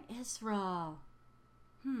Jerusalem, Israel.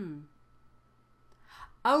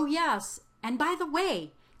 Oh, yes. And by the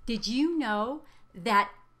way, did you know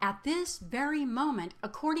that at this very moment,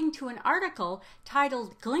 according to an article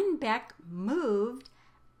titled Glenn Beck Moved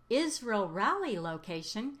Israel Rally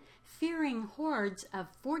Location, Fearing Hordes of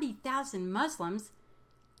 40,000 Muslims,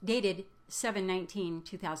 dated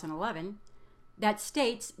 7/19/2011, that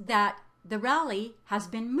states that the rally has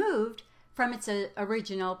been moved from its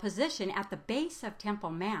original position at the base of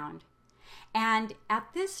Temple Mound. And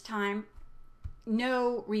at this time,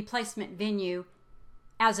 no replacement venue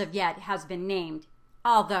as of yet has been named,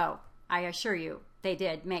 although I assure you they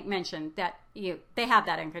did make mention that they have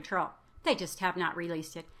that in control. They just have not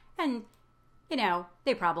released it. And,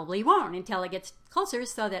 they probably won't until it gets closer,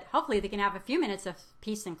 so that hopefully they can have a few minutes of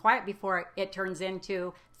peace and quiet before it turns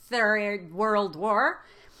into Third World War.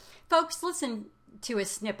 Folks, listen to a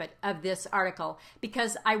snippet of this article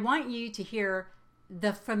because I want you to hear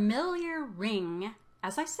the familiar ring.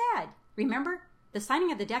 As I said, remember, the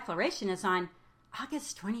signing of the Declaration is on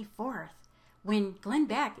August 24th when Glenn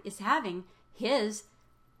Beck is having his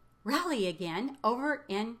rally again over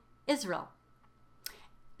in Israel.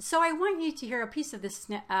 So I want you to hear a piece of this,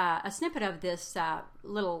 a snippet of this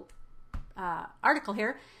little article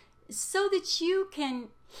here so that you can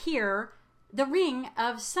hear the ring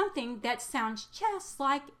of something that sounds just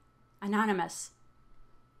like anonymous.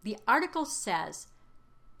 The article says,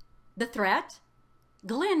 the threat?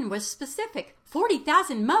 Glenn was specific.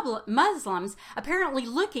 40,000 Muslims apparently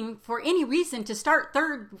looking for any reason to start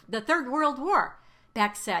the Third World War.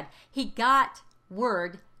 Beck said he got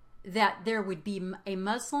word that there would be a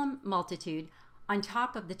Muslim multitude on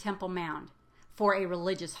top of the Temple Mount for a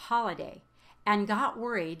religious holiday and got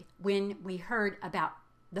worried when we heard about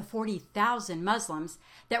the 40,000 Muslims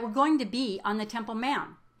that were going to be on the Temple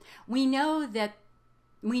Mount. We knew there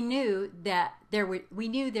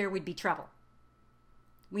would be trouble.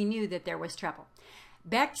 We knew that there was trouble.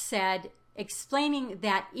 Beck said, explaining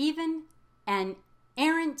that even an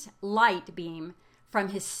errant light beam from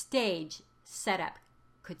his stage setup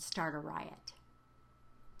could start a riot.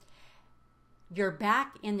 You're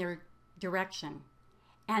back in their direction,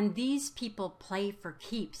 and these people play for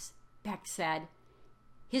keeps, Beck said.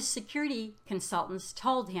 His security consultants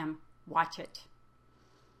told him, watch it.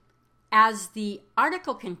 As the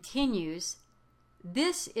article continues,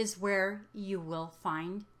 this is where you will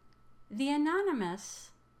find the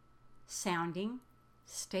anonymous sounding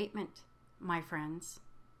statement, my friends.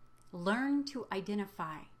 Learn to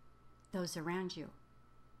identify those around you.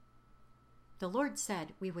 The Lord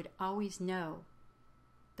said we would always know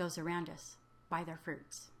those around us by their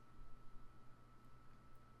fruits.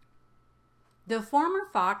 The former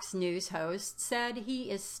Fox News host said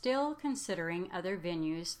he is still considering other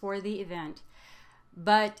venues for the event,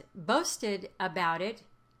 but boasted about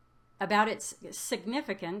its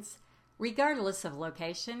significance, regardless of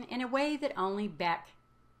location, in a way that only Beck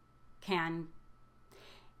can.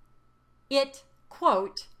 It,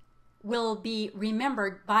 quote, will be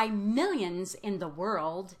remembered by millions in the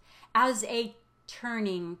world as a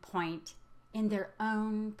turning point in their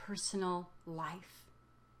own personal life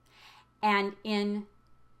and in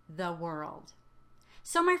the world.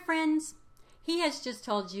 So, my friends, he has just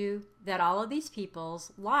told you that all of these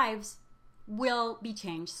people's lives will be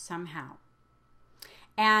changed somehow,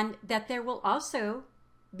 and that there will also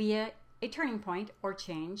be a turning point or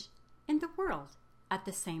change in the world at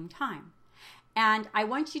the same time. And I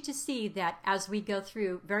want you to see that as we go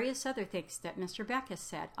through various other things that Mr. Beck has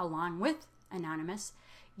said, along with Anonymous,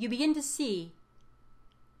 you begin to see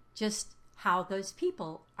just how those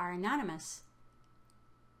people are anonymous.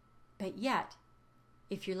 But yet,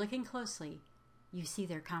 if you're looking closely, you see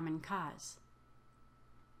their common cause.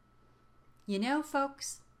 You know,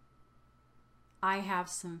 folks, I have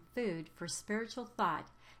some food for spiritual thought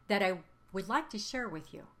that I would like to share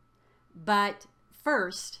with you. But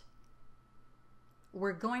first,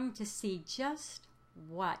 we're going to see just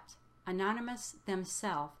what Anonymous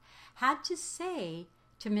themselves had to say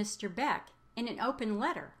to Mr. Beck in an open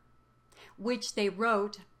letter, which they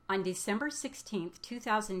wrote on December 16th,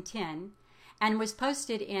 2010, and was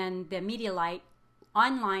posted in the Medialite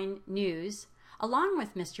online news along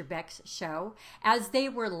with Mr. Beck's show, as they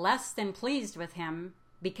were less than pleased with him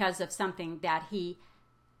because of something that he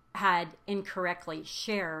had incorrectly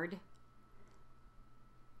shared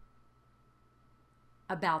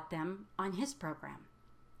about them on his program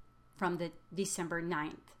from the December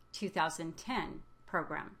 9th, 2010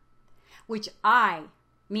 program, which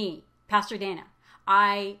Pastor Dana,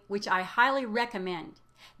 which I highly recommend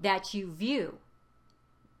that you view.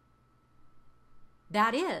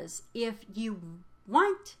 That is, if you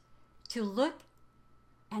want to look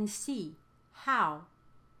and see how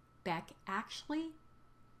Beck actually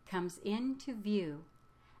comes into view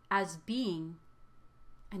as being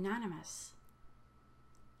anonymous,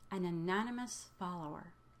 an anonymous follower.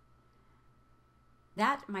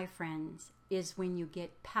 That, my friends, is when you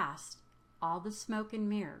get past all the smoke and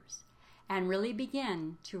mirrors and really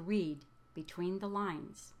begin to read between the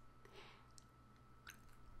lines.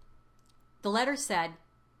 The letter said,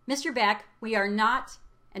 Mr. Beck, we are not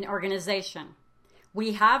an organization.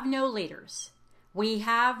 We have no leaders. We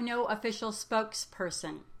have no official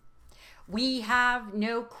spokesperson. We have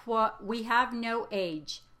no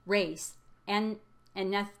age, race, and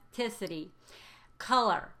ethnicity,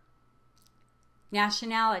 color,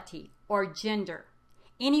 nationality, or gender.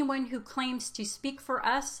 Anyone who claims to speak for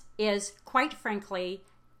us is, quite frankly,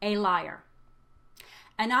 a liar.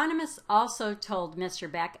 Anonymous also told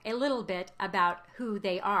Mr. Beck a little bit about who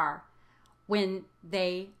they are when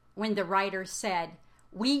the writer said,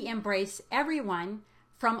 "We embrace everyone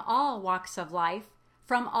from all walks of life,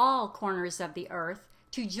 from all corners of the earth,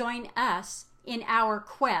 to join us in our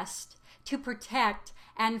quest to protect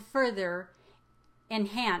and further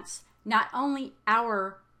enhance not only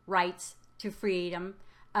our rights to freedom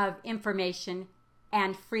of information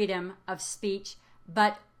and freedom of speech,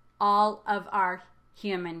 but all of our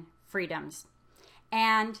human freedoms."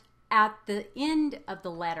 And at the end of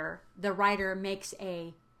the letter, the writer makes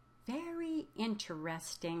a very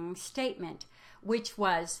interesting statement, which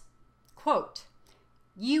was, quote,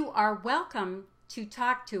 "You are welcome to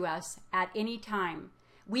talk to us at any time.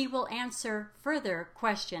 We will answer further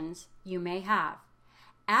questions you may have.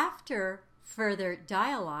 After further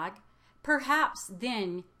dialogue, perhaps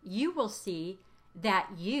then you will see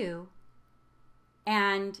that you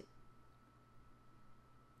and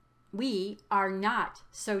we are not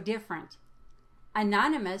so different.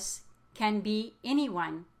 Anonymous can be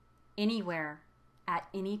anyone, anywhere, at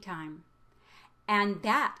any time. And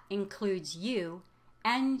that includes you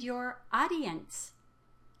and your audience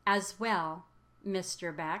as well,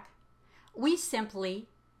 Mr. Beck. We simply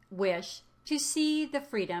wish to see the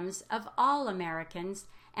freedoms of all Americans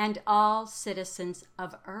and all citizens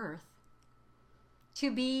of Earth to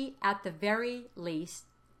be, at the very least,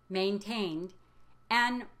 maintained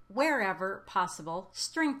and, wherever possible,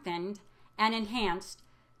 strengthened and enhanced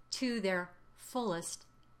to their fullest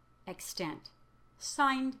extent."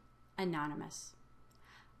 Signed, Anonymous.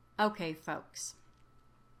 Okay, folks.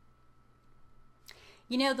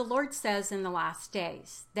 You know, the Lord says in the last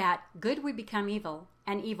days that good would become evil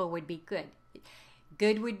and evil would be good.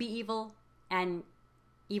 Good would be evil and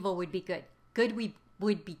evil would be good. Good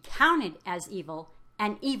would be counted as evil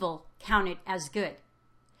and evil counted as good.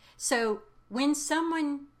 So when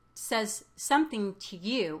someone says something to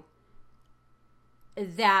you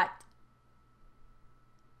that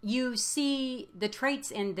you see the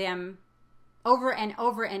traits in them over and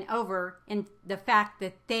over and over, in the fact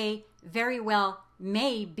that they very well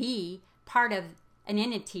may be part of an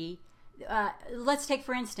entity. Let's take,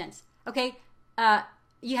 for instance, okay,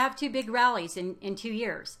 you have two big rallies in 2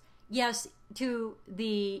 years. Yes, to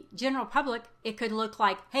the general public, it could look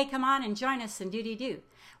like, hey, come on and join us and do.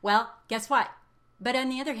 Well, guess what? But on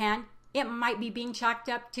the other hand, it might be being chalked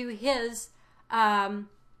up to his,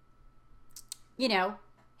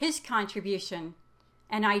 his contribution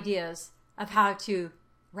and ideas of how to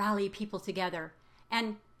rally people together.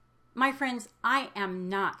 And my friends, I am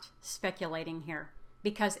not speculating here,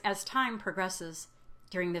 because as time progresses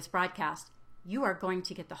during this broadcast, you are going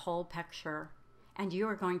to get the whole picture, and you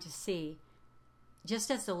are going to see, just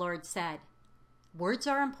as the Lord said, words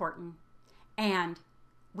are important, and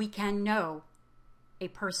we can know a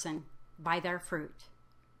person by their fruit.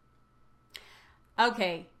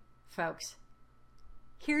 Okay, folks,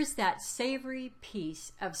 here's that savory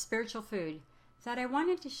piece of spiritual food that I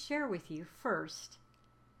wanted to share with you first.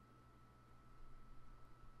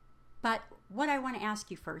 But what I want to ask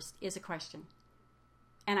you first is a question.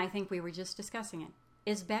 And I think we were just discussing it.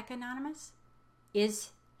 Is Beck anonymous?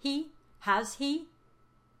 Is he? Has he?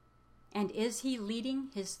 And is he leading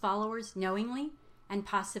his followers knowingly and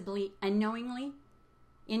possibly unknowingly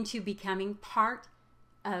into becoming part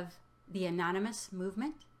of the anonymous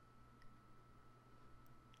movement?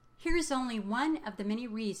 Here's only one of the many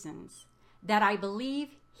reasons that I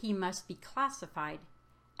believe he must be classified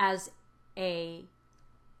as a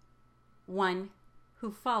one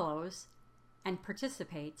who follows and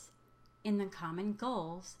participates in the common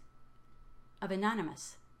goals of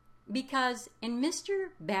Anonymous. Because in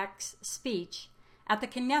Mr. Beck's speech at the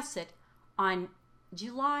Knesset on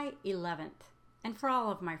July 11th, and for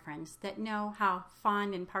all of my friends that know how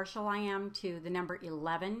fond and partial I am to the number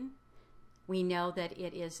 11, we know that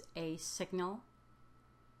it is a signal,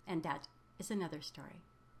 and that is another story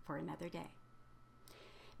for another day.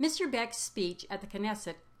 Mr. Beck's speech at the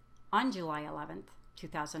Knesset on July 11th,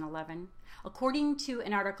 2011, according to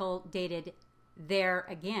an article dated there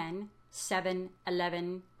again,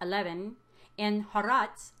 7/11/11, in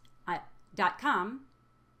Haaretz.com,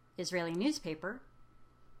 Israeli newspaper,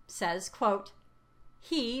 says, quote,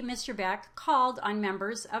 he, Mr. Beck, called on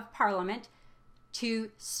members of parliament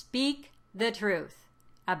to speak the truth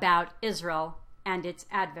about Israel and its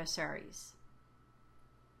adversaries.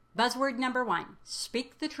 Buzzword number 1,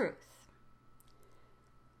 speak the truth.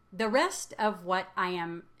 The rest of what I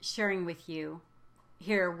am sharing with you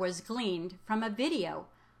here was gleaned from a video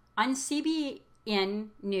on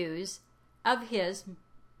CBN News of his,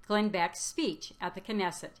 Glenn Beck's, speech at the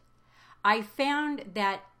Knesset. I found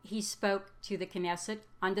that he spoke to the Knesset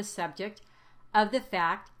on the subject of the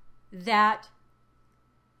fact that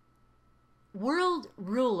world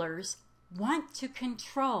rulers want to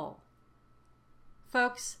control.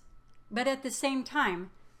 Folks, but at the same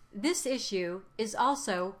time, this issue is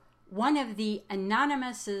also one of the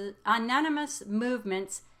anonymous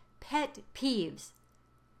movement's pet peeves.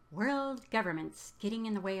 World governments getting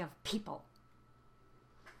in the way of people.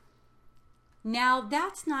 Now,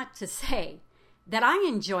 that's not to say that I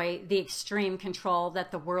enjoy the extreme control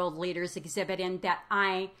that the world leaders exhibit and that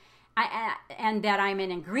I'm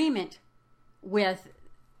in agreement with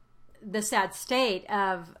the sad state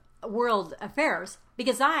of world affairs,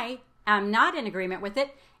 because I am not in agreement with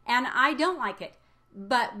it and I don't like it.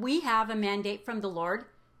 But we have a mandate from the Lord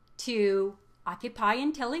to occupy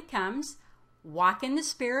until he comes, walk in the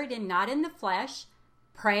Spirit and not in the flesh,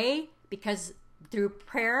 pray, because through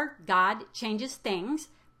prayer, God changes things,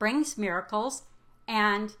 brings miracles,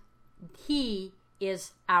 and he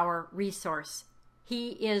is our resource. He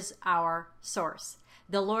is our source.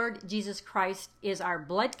 The Lord Jesus Christ is our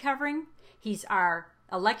blood covering. He's our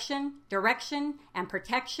election, direction, and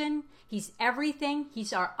protection. He's everything.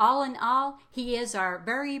 He's our all in all. He is our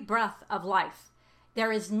very breath of life.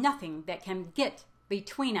 There is nothing that can get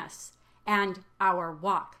between us and our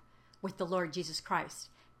walk with the Lord Jesus Christ.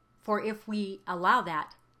 For if we allow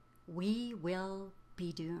that, we will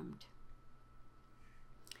be doomed.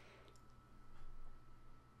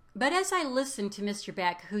 But as I listened to Mr.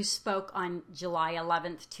 Beck, who spoke on July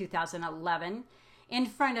 11th, 2011, in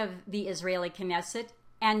front of the Israeli Knesset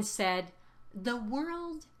and said, the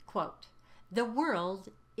world, quote, the world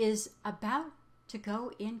is about to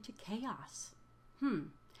go into chaos.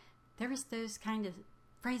 There's those kind of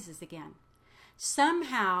phrases again.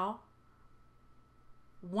 Somehow,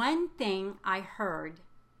 one thing I heard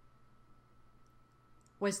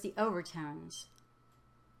was the overtones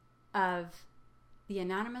of the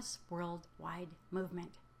anonymous worldwide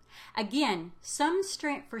movement. Again,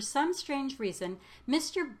 for some strange reason,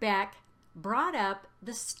 Mr. Beck brought up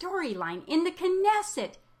the storyline in the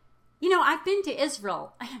Knesset. You know, I've been to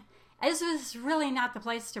Israel. This is really not the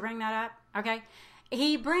place to bring that up, okay?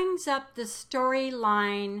 He brings up the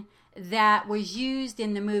storyline that was used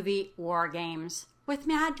in the movie War Games with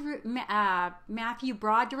Matthew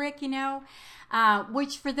Broderick,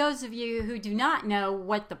 which for those of you who do not know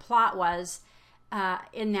what the plot was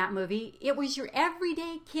in that movie, it was your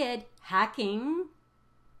everyday kid hacking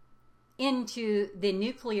into the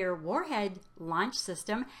nuclear warhead launch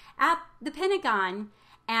system at the Pentagon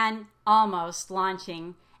and almost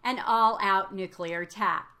launching an all-out nuclear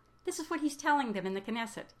attack. This is what he's telling them in the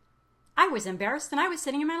Knesset. I was embarrassed and I was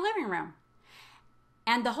sitting in my living room.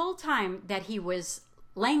 And the whole time that he was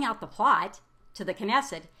laying out the plot to the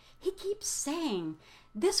Knesset, he keeps saying,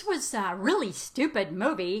 this was a really stupid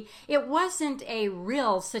movie. It wasn't a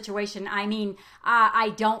real situation. I mean,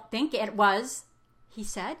 I don't think it was, he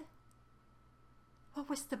said. What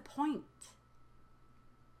was the point?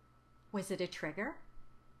 Was it a trigger?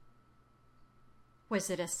 Was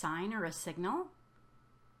it a sign or a signal?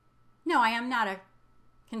 No, I am not a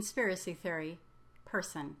conspiracy theory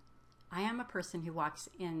person. I am a person who walks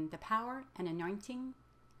in the power and anointing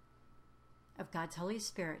of God's Holy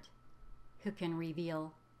Spirit, who can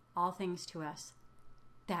reveal all things to us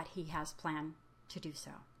that he has planned to do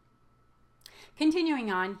so. Continuing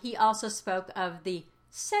on, he also spoke of the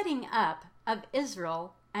setting up of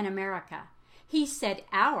Israel and America. He said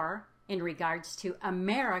in regards to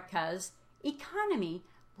America's economy,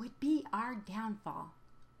 would be our downfall.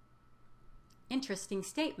 Interesting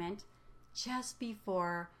statement just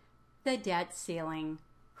before the debt ceiling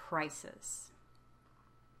crisis.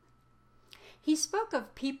 He spoke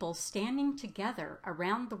of people standing together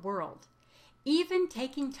around the world, even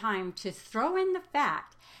taking time to throw in the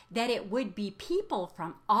fact that it would be people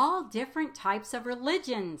from all different types of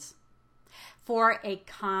religions for a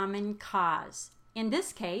common cause. In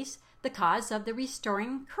this case, the cause of the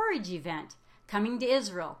Restoring Courage event coming to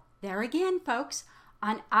Israel. There again, folks,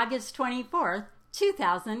 on August 24th,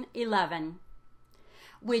 2011,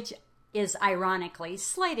 which is ironically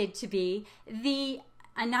slated to be the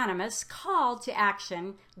anonymous Call to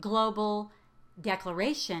Action Global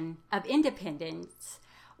Declaration of Independence,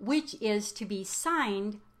 which is to be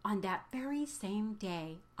signed on that very same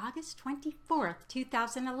day, August 24th,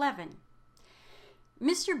 2011.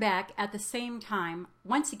 Mr. Beck, at the same time,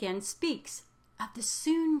 once again speaks of the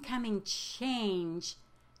soon change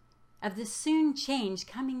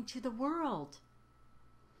coming to the world.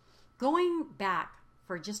 Going back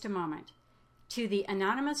for just a moment to the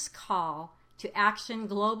anonymous Call to Action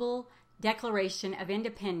Global Declaration of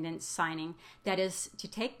Independence signing that is to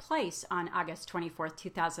take place on August 24th,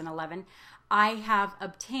 2011, I have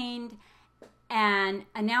obtained an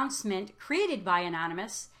announcement created by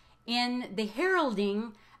Anonymous in the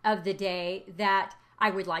heralding of the day that I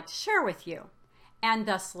would like to share with you, and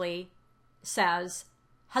thusly says,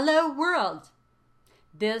 "Hello world,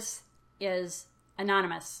 this is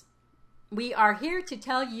Anonymous. We are here to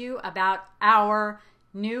tell you about our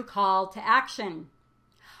new call to action.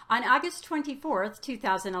 On August 24th,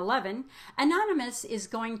 2011, Anonymous is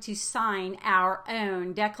going to sign our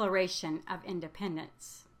own Declaration of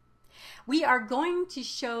Independence. We are going to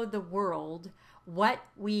show the world what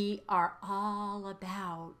we are all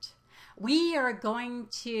about. We are going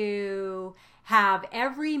to have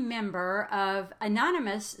every member of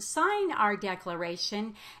Anonymous sign our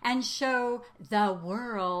declaration and show the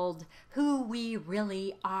world who we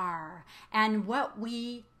really are and what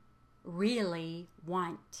we really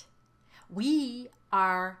want. We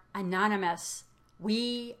are Anonymous.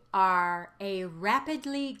 We are a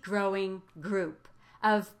rapidly growing group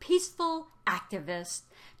of peaceful activists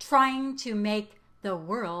trying to make the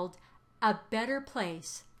world a better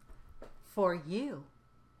place for you."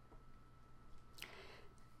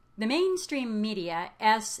 The mainstream media,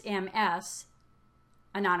 SMS,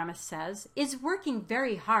 Anonymous says, is working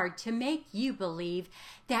very hard to make you believe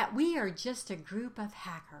that we are just a group of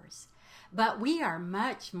hackers. But we are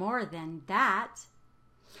much more than that.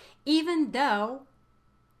 Even though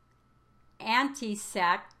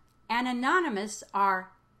Anti-Sect and Anonymous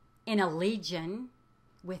are in a legion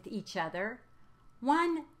with each other,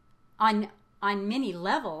 one on many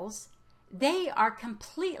levels, they are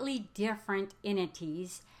completely different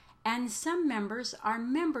entities, and some members are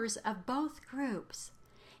members of both groups.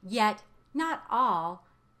 Yet not all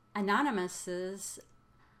Anonymouses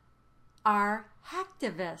are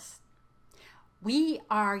hacktivists. We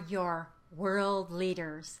are your world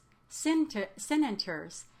leaders,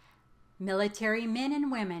 senators, military men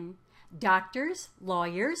and women, doctors,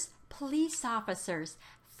 lawyers, police officers,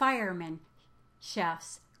 firemen,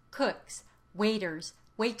 chefs, cooks, waiters,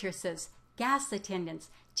 waitresses, gas attendants,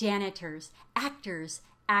 janitors, actors,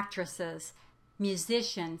 actresses,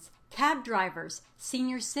 musicians, cab drivers,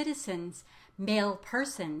 senior citizens, male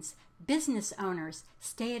persons, business owners,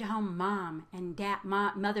 stay-at-home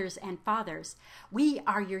mothers and fathers. We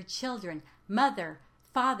are your children, mothers,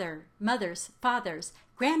 fathers,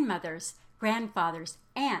 grandmothers, grandfathers,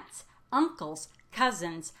 aunts, uncles,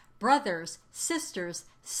 cousins, brothers, sisters,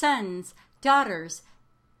 sons, daughters.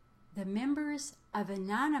 The members of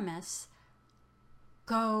Anonymous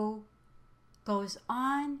goes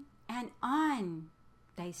on and on,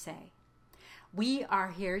 they say. We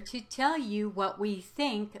are here to tell you what we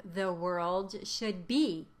think the world should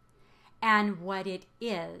be and what it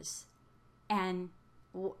is. And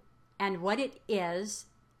what it is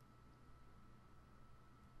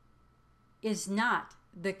not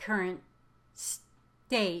the current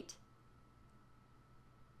state.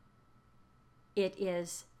 It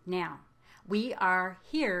is now. We are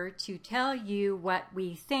here to tell you what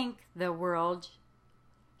we think the world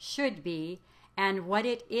should be, and what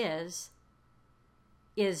it is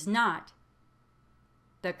not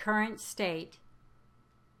the current state.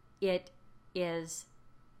 It is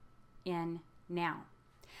in now.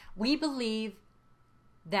 We believe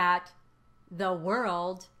that the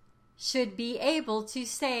world should be able to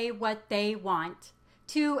say what they want,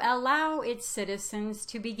 to allow its citizens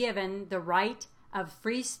to be given the right of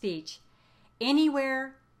free speech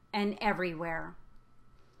anywhere and everywhere.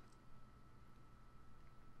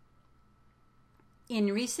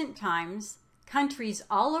 In recent times, countries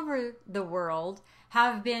all over the world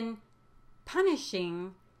have been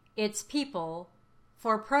punishing its people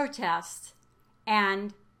for protests,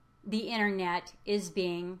 and the internet is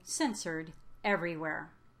being censored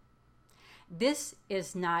everywhere. This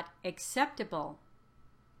is not acceptable,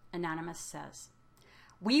 Anonymous says.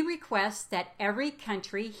 We request that every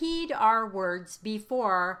country heed our words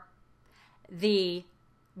before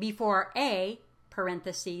a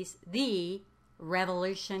parentheses, the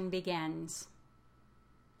revolution begins.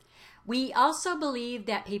 We also believe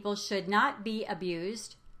that people should not be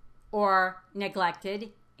abused or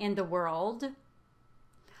neglected in the world.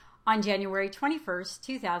 On January 21st,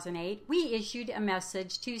 2008, we issued a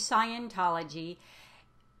message to Scientology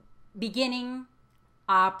beginning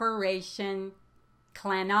Operation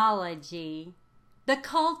Clanology. The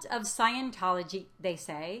cult of Scientology, they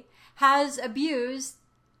say, has abused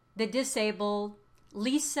the disabled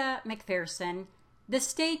Lisa McPherson, the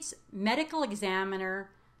state's medical examiner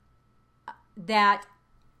that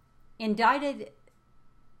indicted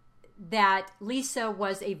that Lisa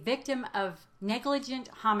was a victim of negligent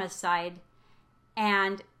homicide,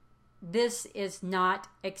 and this is not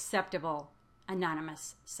acceptable,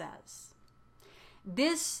 Anonymous says.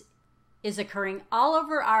 This is occurring all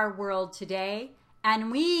over our world today,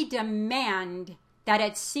 and we demand that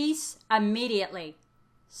it cease immediately,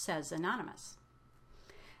 says Anonymous.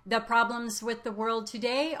 The problems with the world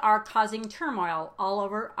today are causing turmoil all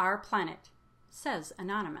over our planet, says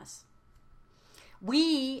Anonymous.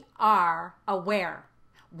 We are aware.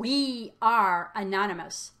 We are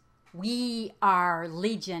anonymous. We are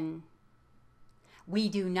legion. We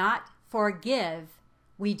do not forgive.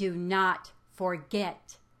 We do not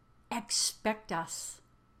forget. Expect us,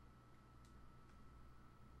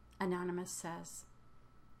 Anonymous says.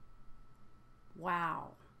 Wow.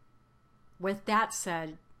 With that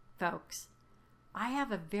said, folks, I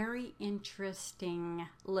have a very interesting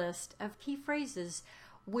list of key phrases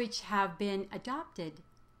which have been adopted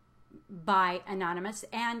by Anonymous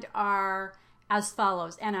and are as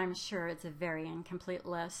follows, and I'm sure it's a very incomplete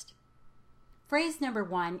list. Phrase number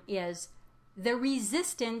 1 is, the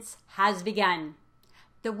resistance has begun.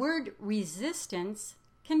 The word resistance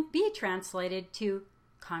can be translated to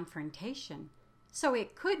confrontation. So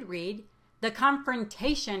it could read, the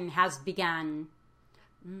confrontation has begun.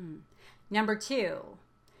 Number 2,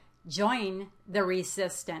 join the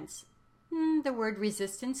resistance. The word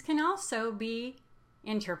resistance can also be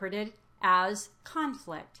interpreted as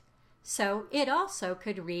conflict. So it also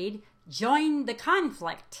could read, join the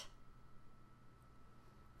conflict.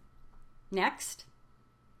 Next,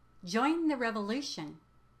 join the revolution,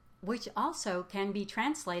 which also can be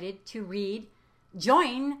translated to read,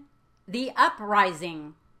 join the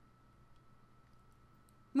uprising.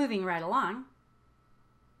 Moving right along,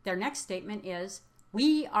 their next statement is,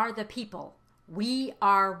 we are the people. We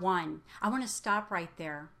are one. I want to stop right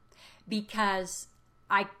there because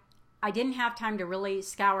I didn't have time to really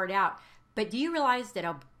scour it out. But do you realize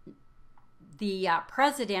that the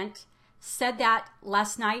president said that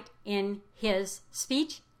last night in his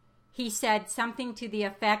speech? He said something to the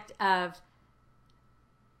effect of,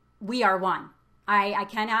 we are one. I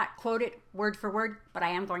cannot quote it word for word, but I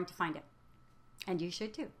am going to find it. And you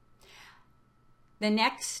should too. The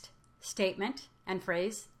next statement and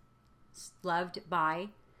phrase, loved by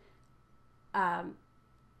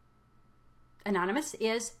Anonymous,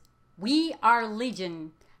 is, we are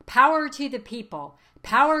legion. Power to the people.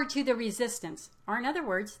 Power to the resistance. Or in other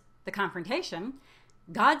words, the confrontation.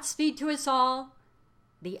 Godspeed to us all.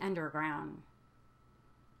 The underground.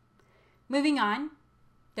 Moving on,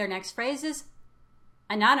 their next phrase is,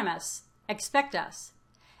 Anonymous, expect us.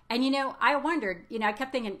 And I wondered, I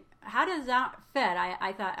kept thinking, how does that fit?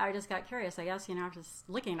 I thought, I just got curious, I guess, I was just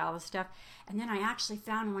looking at all this stuff. And then I actually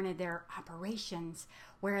found one of their operations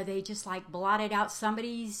where they just blotted out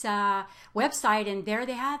somebody's website, and there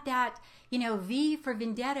they had that, V for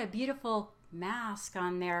Vendetta, beautiful mask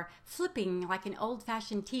on there, flipping like an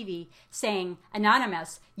old-fashioned TV, saying,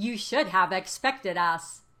 Anonymous, you should have expected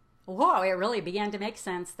us. Whoa, it really began to make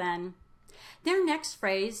sense then. Their next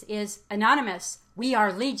phrase is, Anonymous, we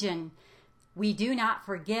are legion. We do not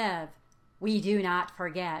forgive. We do not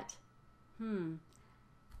forget.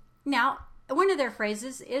 Now, one of their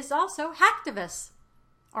phrases is also hacktivists,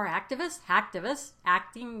 or hacktivists,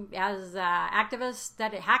 acting as activists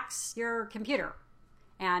that it hacks your computer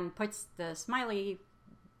and puts the smiley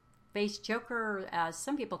face joker, as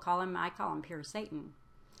some people call him. I call him pure Satan.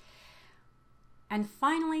 And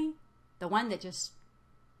finally, the one that just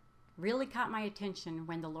really caught my attention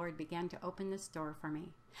when the Lord began to open this door for me.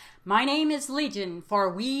 My name is Legion, for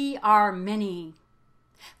we are many.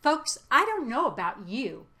 Folks, I don't know about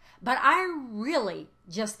you, but I really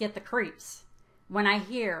just get the creeps when I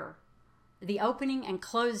hear the opening and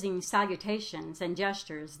closing salutations and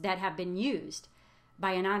gestures that have been used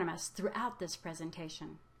by Anonymous throughout this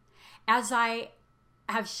presentation. As I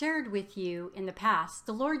have shared with you in the past,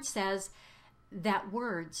 the Lord says that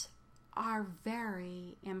words are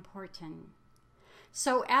very important.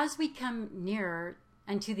 So as we come nearer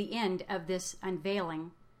unto the end of this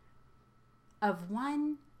unveiling of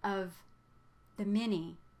one of the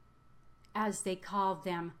many, as they call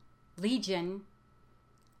them, Legion,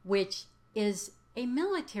 which is a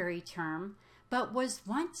military term, but was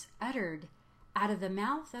once uttered out of the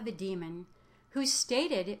mouth of a demon who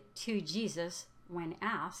stated to Jesus, when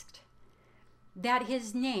asked, that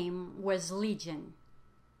his name was Legion,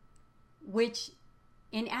 which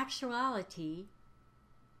in actuality,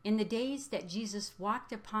 in the days that Jesus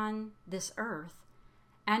walked upon this earth,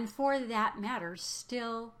 and for that matter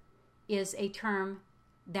still is a term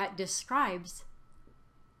that describes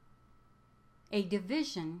a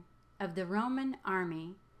division of the Roman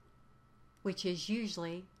army which is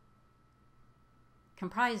usually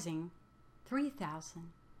comprising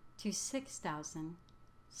 3,000 to 6,000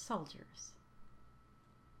 soldiers.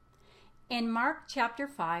 In Mark chapter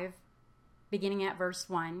 5, beginning at verse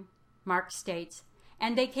 1, Mark states,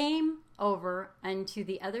 "And they came over unto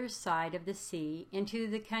the other side of the sea, into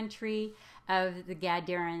the country of the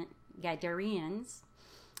Gadarenes.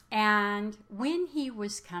 And when he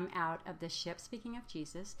was come out of the ship," speaking of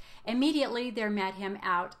Jesus, "immediately there met him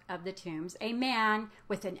out of the tombs a man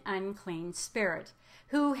with an unclean spirit,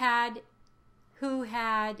 who had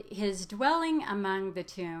his dwelling among the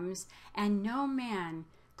tombs, and no man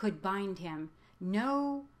could bind him,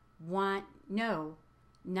 no,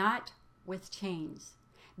 not with chains,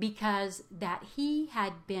 because that he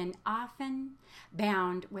had been often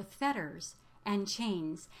bound with fetters and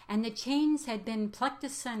chains, and the chains had been plucked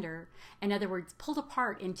asunder," in other words, pulled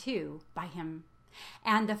apart in two by him,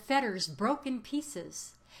 "and the fetters broke in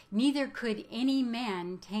pieces, neither could any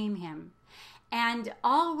man tame him. And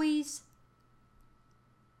always,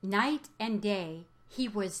 night and day, he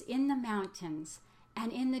was in the mountains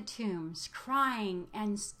and in the tombs, crying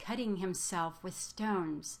and cutting himself with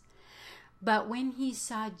stones. But when he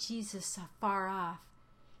saw Jesus afar off,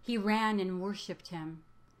 he ran and worshipped him,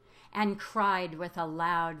 and cried with a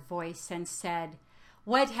loud voice and said,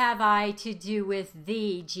 What have I to do with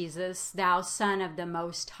thee, Jesus, thou Son of the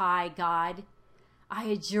Most High God? I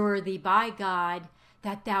adjure thee by God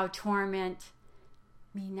that thou torment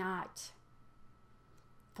me not.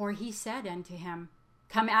 For he said unto him,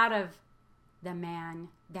 Come out of the man,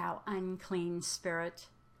 thou unclean spirit.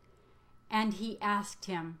 And he asked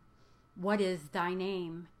him, What is thy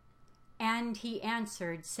name? And he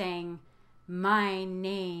answered, saying, My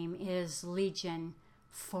name is Legion,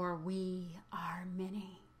 for we are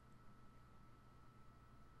many.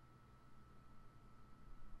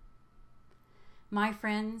 My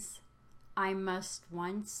friends, I must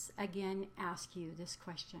once again ask you this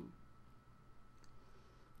question.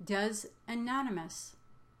 Does Anonymous,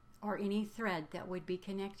 or any thread that would be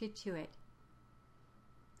connected to it,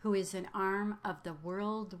 who is an arm of the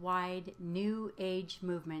worldwide New Age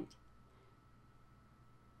movement,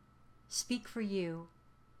 speak for you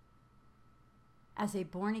as a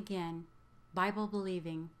born-again,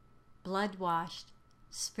 Bible-believing, blood-washed,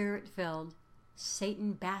 spirit-filled,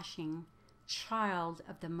 Satan-bashing child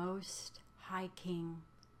of the Most High King?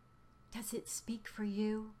 Does it speak for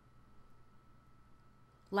you?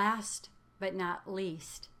 Last but not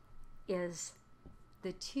least is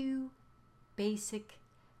the two basic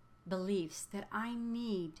beliefs that I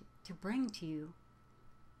need to bring to you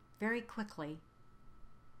very quickly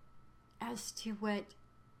as to what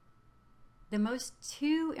the most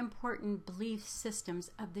two important belief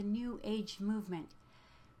systems of the New Age movement.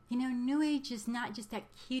 You know, New Age is not just that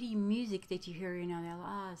cutie music that you hear, they're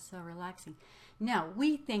it's so relaxing. No,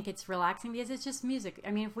 we think it's relaxing because it's just music.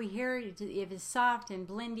 I mean, if we hear it, if it's soft and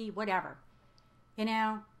blendy, whatever,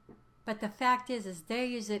 But the fact is they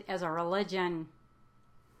use it as a religion.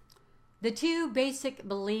 The two basic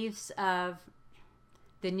beliefs of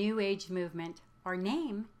the New Age movement, or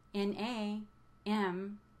NAME,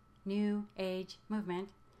 N-A-M, New Age movement,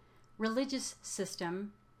 religious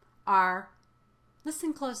system are,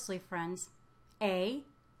 listen closely, friends, A,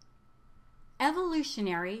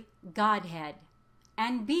 evolutionary Godhead,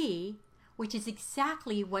 and B, which is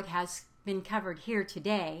exactly what has been covered here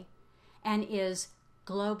today, and is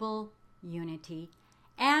global unity.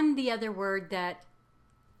 And the other word that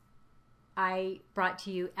I brought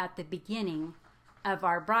to you at the beginning of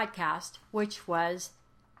our broadcast, which was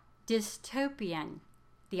dystopian,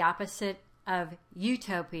 the opposite of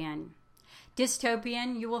utopian.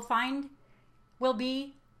 Dystopian, you will find, will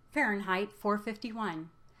be Fahrenheit 451,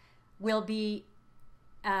 will be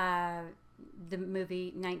the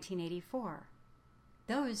movie 1984.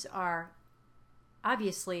 Those are,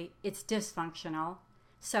 obviously, it's dysfunctional.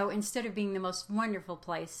 So instead of being the most wonderful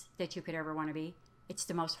place that you could ever want to be, it's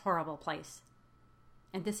the most horrible place.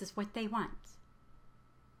 And this is what they want.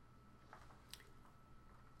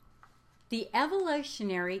 The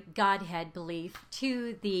evolutionary Godhead belief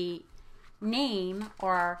to the NAME,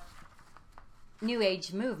 or New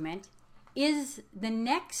Age movement, is the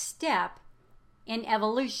next step in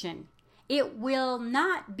evolution. It will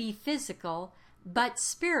not be physical, but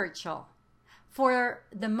spiritual, for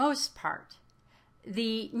the most part.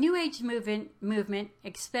 The New Age movement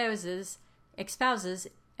espouses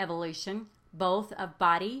evolution, both of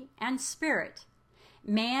body and spirit.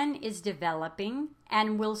 Man is developing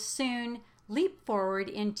and will soon leap forward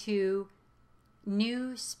into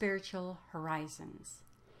new spiritual horizons.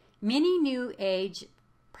 Many New Age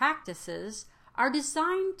practices are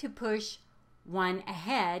designed to push one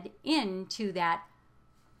ahead into that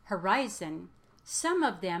horizon. Some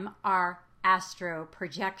of them are astro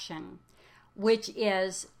projection, which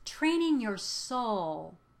is training your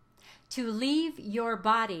soul to leave your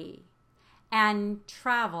body and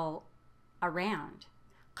travel around,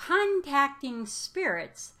 contacting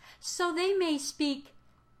spirits so they may speak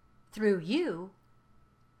through you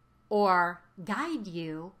or guide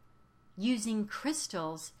you using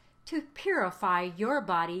crystals to purify your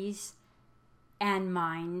body's and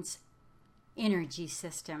mind's energy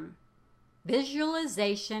system.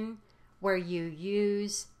 Visualization, where you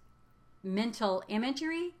use mental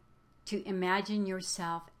imagery to imagine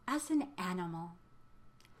yourself as an animal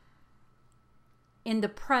in the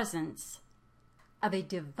presence of a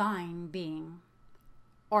divine being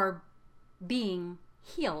or being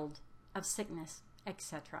healed of sickness,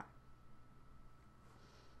 etc.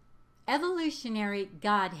 Evolutionary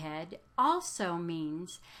Godhead also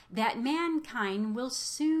means that mankind will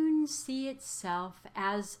soon see itself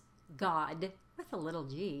as God, with a little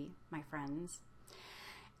g, my friends,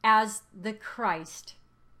 as the Christ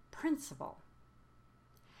principle.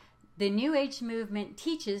 The New Age movement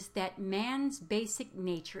teaches that man's basic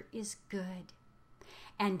nature is good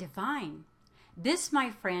and divine. This, my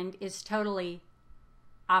friend, is totally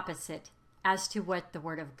opposite as to what the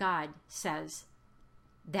Word of God says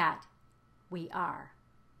that we are.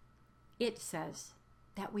 It says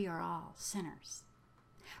that we are all sinners.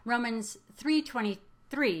 Romans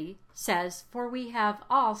 3:23 says, "For we have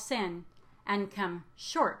all sinned and come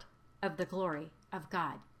short of the glory of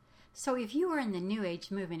God." So if you are in the New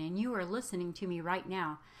Age movement and you are listening to me right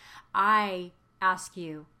now, I ask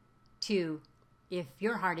you to, if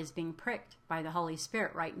your heart is being pricked by the Holy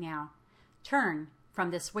Spirit right now, turn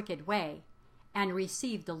from this wicked way and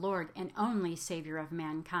receive the Lord and only Savior of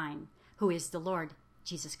mankind, who is the Lord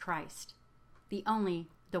Jesus Christ, the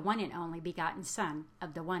one and only begotten Son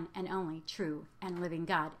of the one and only true and living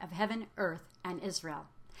God of heaven, earth, and Israel.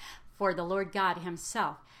 For the Lord God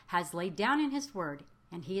himself has laid down in his word,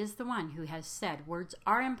 and he is the one who has said words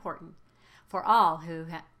are important, for all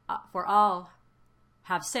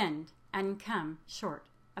have sinned and come short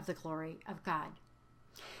of the glory of God.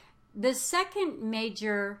 The second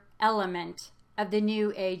major element of the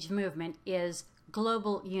New Age movement is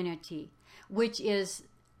global unity, which is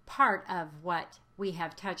part of what we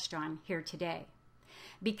have touched on here today,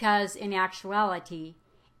 because in actuality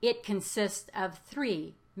it consists of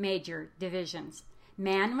three major divisions: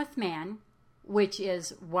 man with man, which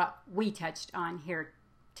is what we touched on here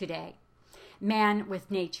today, man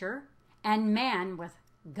with nature, and man with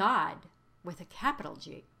God with a capital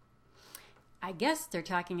G. I guess they're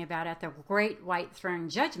talking about at the great white throne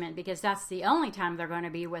judgment, because that's the only time they're going to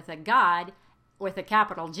be with a God with a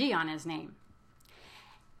capital G on his name.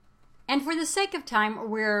 And for the sake of time,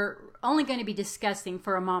 we're only going to be discussing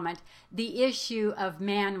for a moment the issue of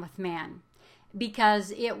man with man,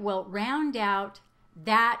 because it will round out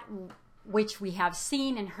that which we have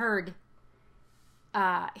seen and heard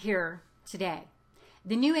here today.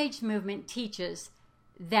 The New Age movement teaches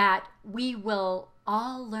that we will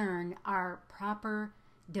all learn our proper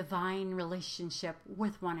divine relationship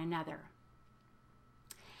with one another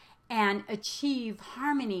and achieve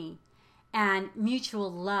harmony and mutual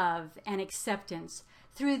love and acceptance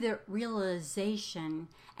through the realization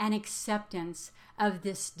and acceptance of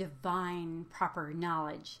this divine proper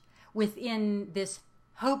knowledge within this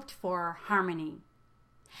hoped for harmony.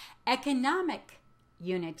 Economic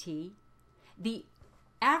unity. The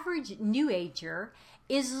average New Ager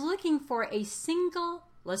is looking for a single,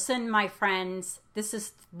 listen my friends, this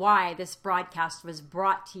is why this broadcast was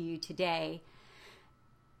brought to you today.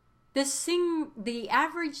 The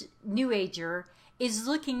average New Ager is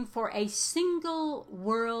looking for a single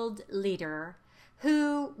world leader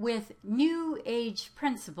who, with New Age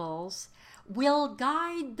principles, will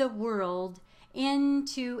guide the world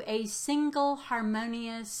into a single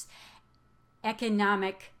harmonious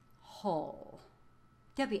economic whole.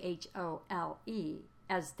 W-H-O-L-E,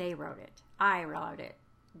 as they wrote it. I wrote it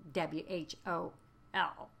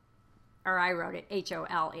W-H-O-L, or I wrote it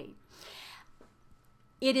H-O-L-E.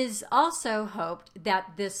 It is also hoped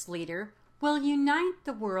that this leader will unite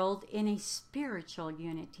the world in a spiritual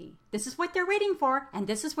unity. This is what they're waiting for, and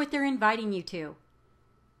this is what they're inviting you to.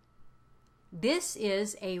 This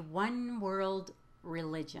is a one-world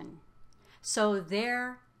religion. So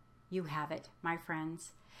there you have it, my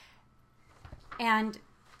friends. And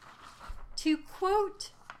to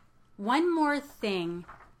quote one more thing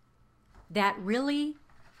that really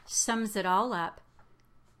sums it all up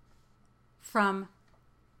from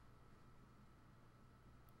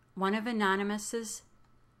one of Anonymous's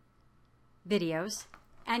videos.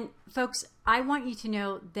 And folks, I want you to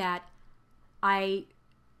know that I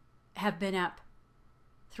have been up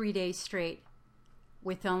 3 days straight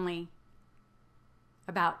with only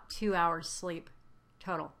about 2 hours sleep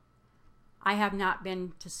total. I have not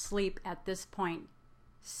been to sleep at this point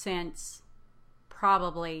since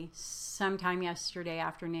probably sometime yesterday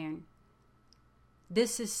afternoon.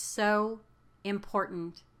 This is so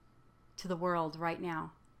important to the world right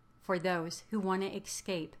now for those who want to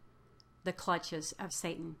escape the clutches of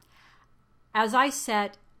Satan. As I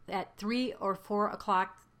sat at 3 or 4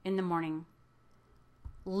 o'clock in the morning,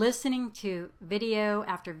 listening to video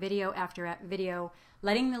after video after video,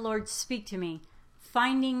 letting the Lord speak to me,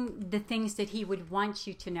 finding the things that He would want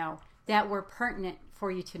you to know, that were pertinent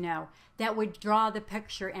for you to know, that would draw the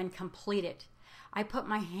picture and complete it. I put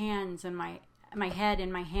my hands and my head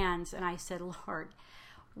in my hands, and I said, Lord,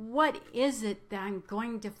 what is it that I'm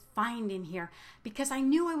going to find in here? Because I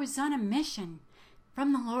knew I was on a mission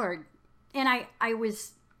from the Lord. And I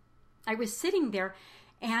was sitting there,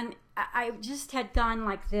 and I just had gone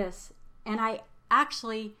like this. And I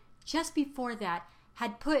actually, just before that,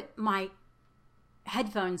 had put my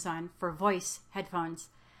headphones on for voice headphones.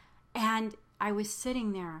 And I was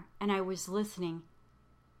sitting there, and I was listening.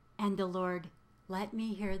 And the Lord let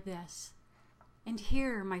me hear this. And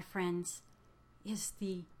here, my friends, is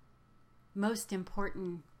the most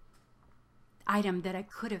important item that I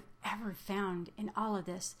could have ever found in all of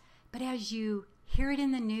this. But as you hear it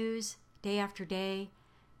in the news day after day,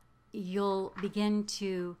 you'll begin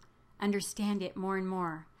to understand it more and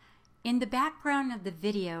more. In the background of the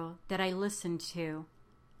video that I listened to,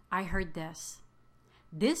 I heard this.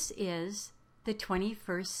 This is the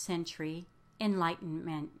 21st century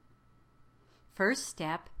enlightenment. First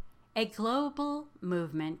step, a global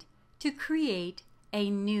movement to create a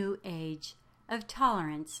new age of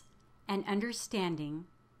tolerance and understanding,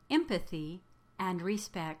 empathy, and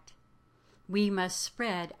respect. We must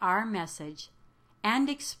spread our message and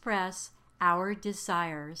express our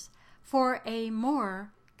desires for a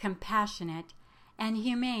more compassionate and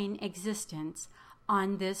humane existence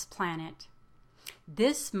on this planet.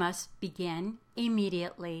 This must begin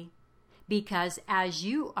immediately, because as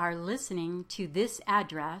you are listening to this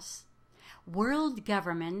address, world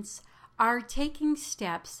governments are taking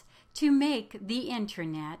steps to make the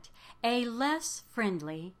internet a less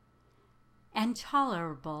friendly and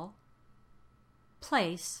tolerable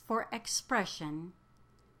place for expression.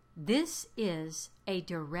 This is a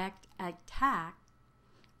direct attack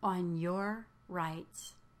on your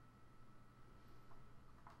rights.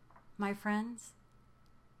 My friends,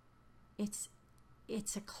 it's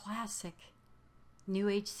a classic New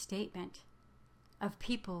Age statement of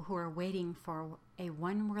people who are waiting for a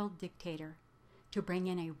one-world dictator to bring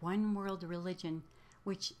in a one-world religion,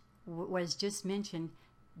 which was just mentioned,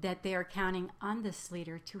 that they are counting on this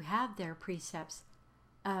leader to have their precepts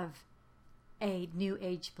of a New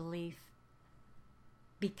Age belief.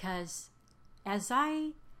 Because as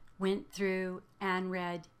I went through and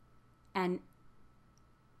read and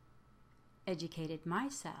educated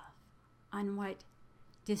myself on what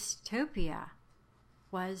dystopia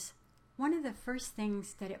was, one of the first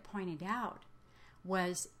things that it pointed out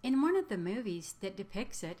was in one of the movies that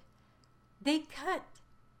depicts it, they cut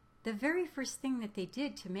the very first thing that they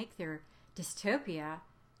did to make their dystopia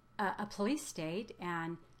a police state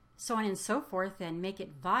and so on and so forth, and make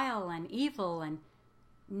it vile and evil and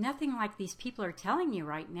nothing like these people are telling you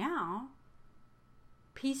right now.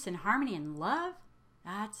 Peace and harmony and love,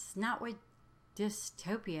 that's not what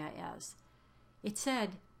dystopia is. It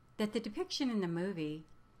said that the depiction in the movie,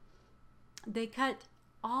 they cut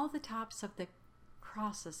all the tops of the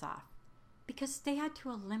crosses off because they had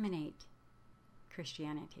to eliminate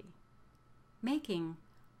Christianity, making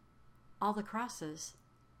all the crosses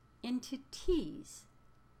into T's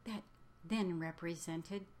that then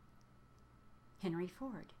represented Henry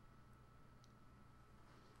Ford.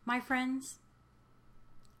 My friends,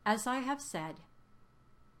 as I have said,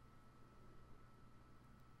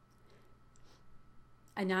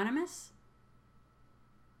 Anonymous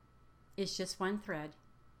is just one thread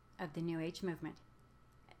of the New Age movement.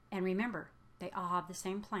 And remember, they all have the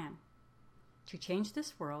same plan: to change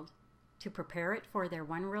this world, to prepare it for their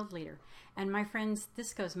one world leader. And my friends,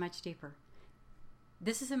 this goes much deeper.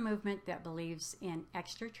 This is a movement that believes in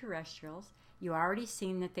extraterrestrials. You already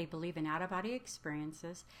seen that they believe in out-of-body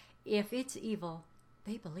experiences. If it's evil,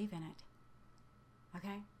 they believe in it.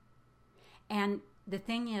 Okay? And the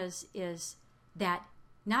thing is that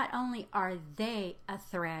not only are they a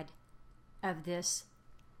thread of this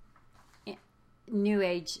New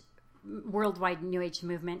Age, worldwide New Age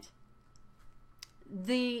movement,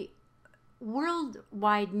 the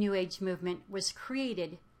worldwide New Age movement was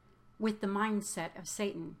created with the mindset of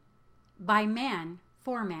Satan, by man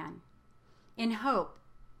for man, in hope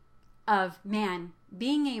of man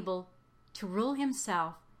being able to rule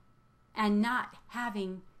himself and not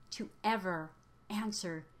having to ever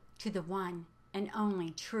answer to the one and only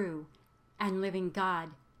true and living God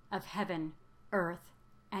of heaven, earth,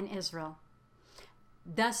 and Israel.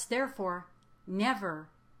 Thus, therefore, never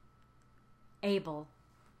able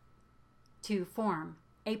to form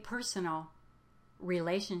a personal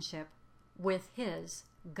relationship with his,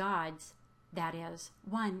 God's, that is,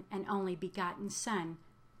 one and only begotten Son,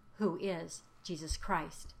 who is Jesus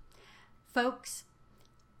Christ. Folks,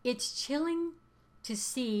 it's chilling to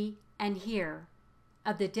see and hear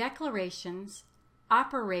of the declarations,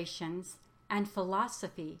 operations, and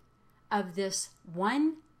philosophy of this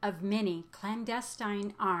one of many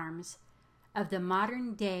clandestine arms of the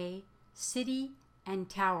modern day city and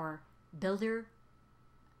tower builder,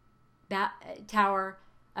 Tower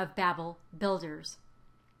of Babel builders,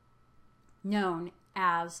 known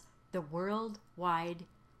as the worldwide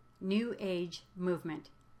New Age movement,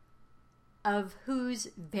 of whose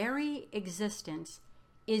very existence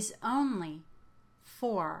is only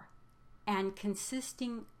for and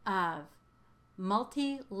consisting of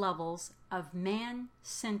multi-levels of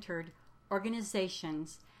man-centered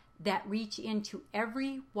organizations that reach into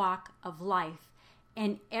every walk of life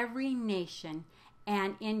in every nation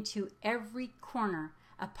and into every corner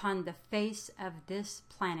upon the face of this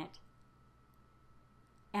planet.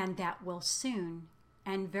 And that will soon,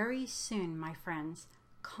 and very soon, my friends,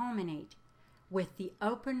 culminate with the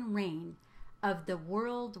open reign of the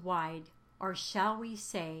worldwide, or shall we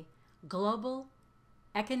say, global,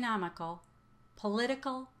 economical,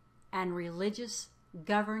 political, and religious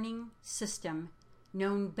governing system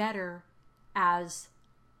known better as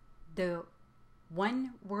the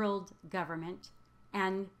One World Government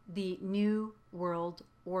and the New World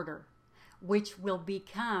Order, which will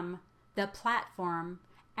become the platform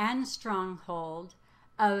and stronghold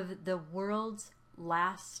of the world's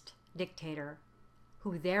last dictator,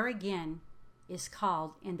 who there again is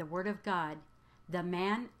called in the Word of God the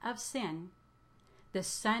man of sin, the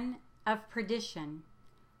son of perdition,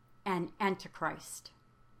 and Antichrist.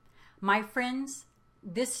 My friends,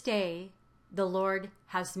 this day the Lord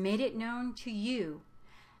has made it known to you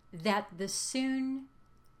that the soon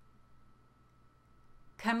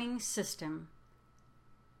coming system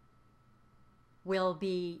will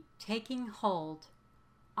be taking hold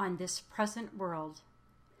on this present world.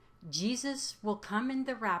 Jesus will come in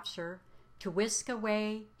the rapture to whisk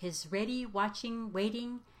away his ready, watching,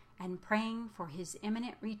 waiting, and praying for his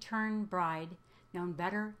imminent return bride, known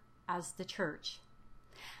better as the church.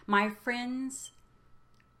 My friends,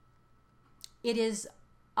 it is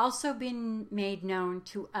also been made known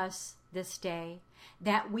to us this day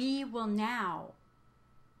that we will now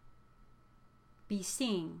be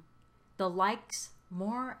seeing the likes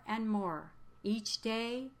more and more each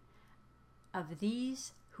day of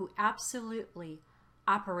these who absolutely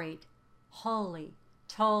operate wholly,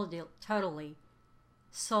 totally,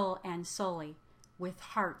 soul and solely, with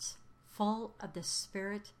hearts full of the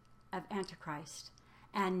spirit of Antichrist,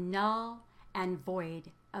 and null and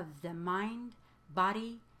void of the mind,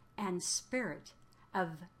 body, and spirit of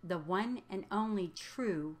the one and only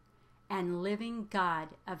true and living God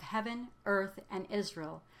of heaven, earth, and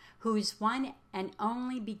Israel, whose one and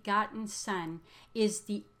only begotten Son is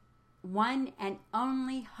the one and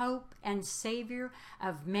only hope and Savior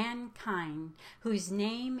of mankind, whose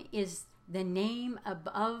name is the name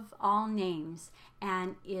above all names,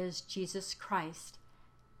 and is Jesus Christ,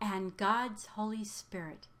 and God's Holy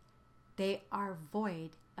Spirit. They are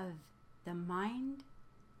void of the mind,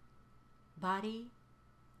 body,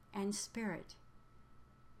 and spirit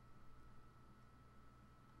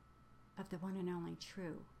of the one and only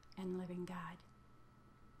true and living God.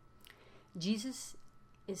 Jesus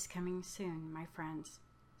is coming soon, my friends,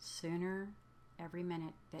 sooner every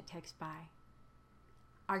minute that takes by.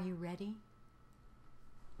 Are you ready?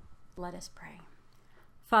 Let us pray.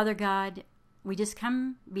 Father God, we just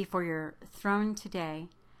come before your throne today.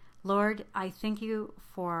 Lord, I thank you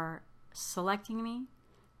for selecting me,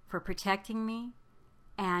 for protecting me,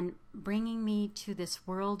 and bringing me to this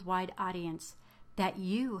worldwide audience that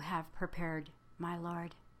you have prepared, my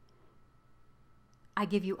Lord. I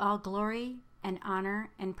give you all glory and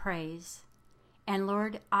honor and praise. And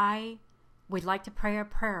Lord, I would like to pray a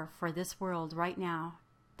prayer for this world right now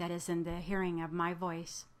that is in the hearing of my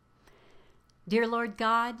voice. Dear Lord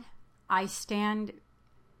God, I stand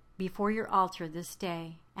before your altar this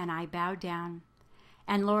day and I bow down.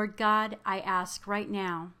 And Lord God, I ask right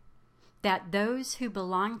now that those who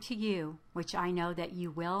belong to you, which I know that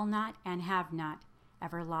you will not and have not,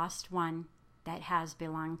 every lost one that has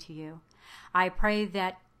belonged to you. I pray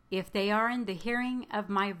that if they are in the hearing of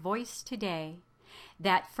my voice today,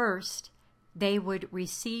 that first they would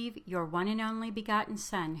receive your one and only begotten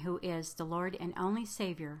Son, who is the Lord and only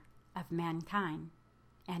Savior of mankind,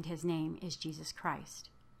 and his name is Jesus Christ.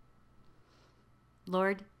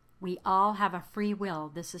 Lord, we all have a free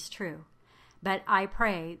will, this is true, but I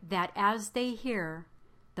pray that as they hear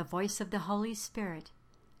the voice of the Holy Spirit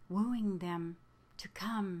wooing them to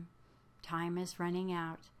come, time is running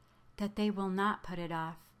out, that they will not put it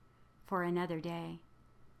off for another day.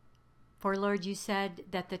 For Lord, you said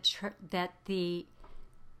that the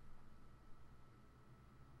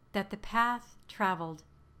path traveled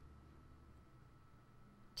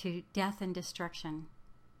to death and destruction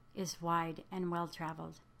is wide and well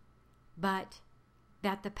traveled, but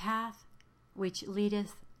that the path which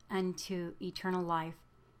leadeth unto eternal life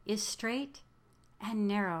is straight and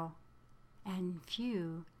narrow, and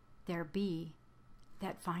few there be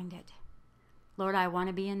that find it. Lord, I want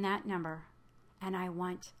to be in that number, and I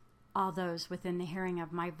want all those within the hearing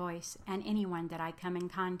of my voice and anyone that I come in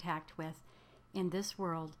contact with in this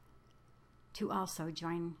world to also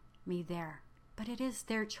join me there. But it is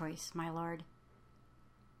their choice, my Lord.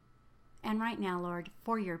 And right now, Lord,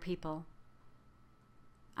 for your people,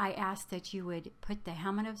 I ask that you would put the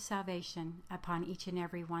helmet of salvation upon each and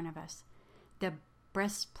every one of us, the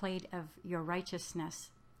breastplate of your righteousness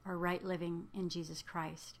or right living in Jesus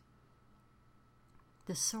Christ,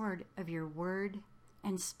 the sword of your word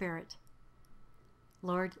and spirit.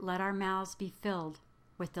 Lord, let our mouths be filled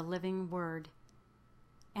with the living word,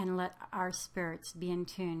 and let our spirits be in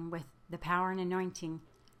tune with the power and anointing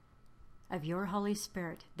of your Holy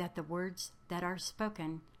Spirit, that the words that are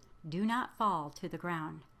spoken do not fall to the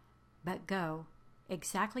ground, but go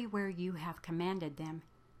exactly where you have commanded them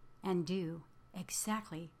and do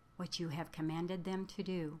exactly what you have commanded them to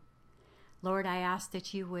do. Lord, I ask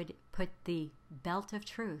that you would put the belt of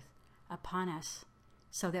truth upon us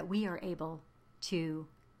so that we are able to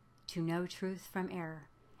know truth from error,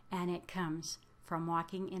 and it comes from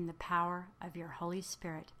walking in the power of your Holy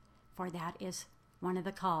Spirit, for that is one of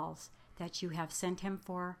the calls that you have sent him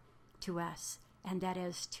for to us, and that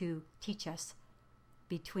is to teach us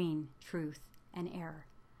between truth and error.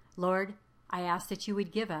 Lord, I ask that you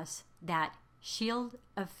would give us that shield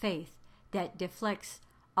of faith that deflects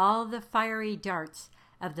all the fiery darts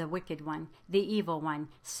of the wicked one, the evil one,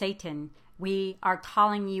 Satan. We are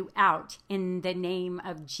calling you out in the name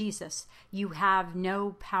of Jesus. You have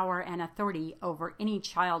no power and authority over any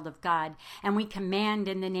child of God. And we command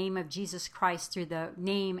in the name of Jesus Christ, through the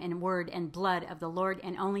name and word and blood of the Lord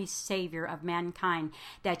and only Savior of mankind,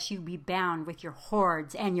 that you be bound with your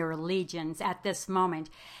hordes and your legions at this moment.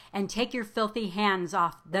 And take your filthy hands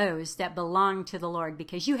off those that belong to the Lord,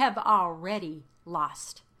 because you have already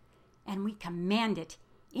lost. And we command it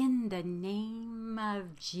in the name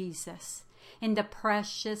of Jesus, in the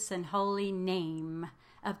precious and holy name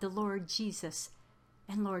of the Lord Jesus.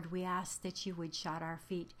 And Lord, we ask that you would shod our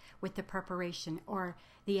feet with the preparation or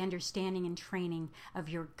the understanding and training of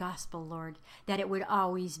your gospel, Lord, that it would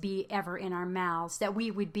always be ever in our mouths, that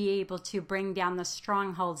we would be able to bring down the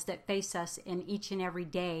strongholds that face us in each and every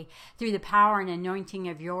day through the power and anointing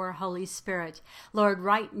of your Holy Spirit. Lord,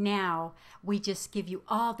 right now, we just give you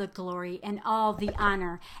all the glory and all the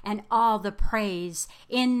honor and all the praise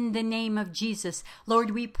in the name of Jesus.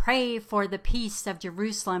 Lord, we pray for the peace of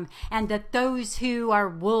Jerusalem, and that those who are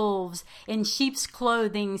wolves in sheep's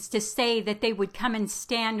clothing to say that they would come and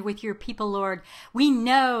stand with your people, Lord. We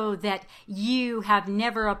know that you have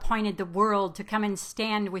never appointed the world to come and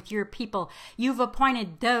stand with your people. You've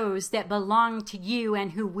appointed those that belong to you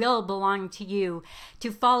and who will belong to you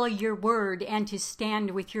to follow your word and to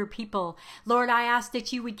stand with your people. Lord, I ask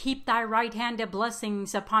that you would keep thy right hand of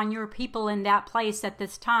blessings upon your people in that place at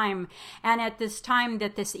this time, and at this time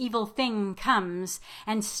that this evil thing comes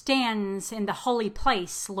and stands in the holy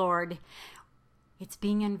place, Lord. It's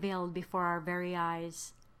being unveiled before our very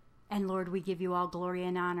eyes. And Lord, we give you all glory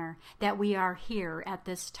and honor that we are here at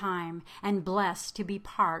this time and blessed to be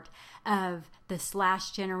part of this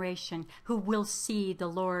last generation who will see the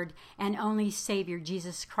Lord and only Savior,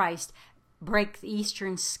 Jesus Christ, break the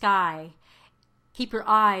eastern sky. Keep your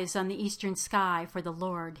eyes on the eastern sky, for the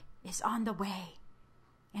Lord is on the way.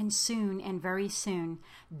 And soon and very soon,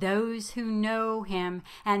 those who know him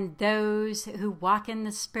and those who walk in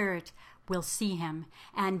the Spirit will see him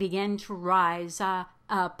and begin to rise up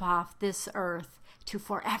off this earth to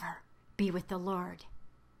forever be with the Lord.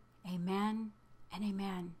 Amen and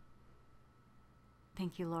amen.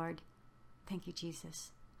 Thank you, Lord. Thank you,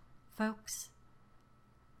 Jesus. Folks,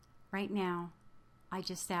 right now, I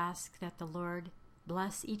just ask that the Lord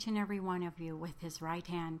bless each and every one of you with his right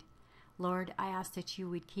hand. Lord, I ask that you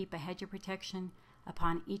would keep a hedge of protection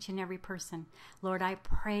upon each and every person. Lord, I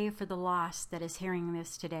pray for the lost that is hearing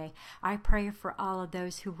this today. I pray for all of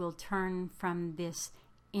those who will turn from this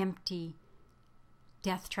empty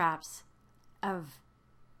death traps of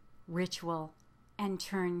ritual and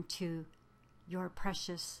turn to your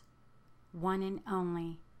precious one and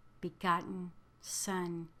only begotten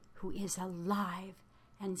Son, who is alive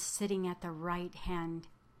and sitting at the right hand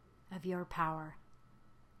of your power.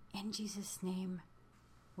 In Jesus' name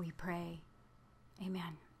we pray.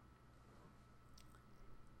 Amen.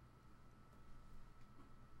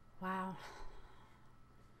 Wow.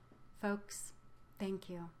 Folks, thank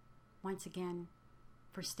you once again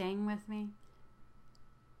for staying with me.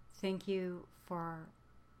 Thank you for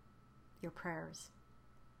your prayers.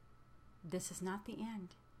 This is not the end.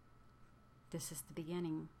 This is the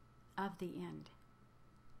beginning of the end.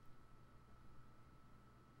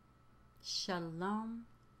 Shalom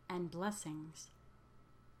and blessings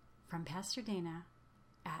from Pastor Dana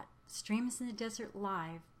at Streams in the Desert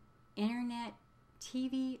Live Internet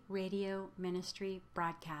TV Radio Ministry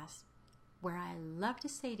broadcast, where I love to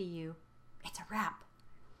say to you, it's a wrap.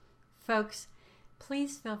 Folks,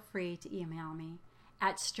 please feel free to email me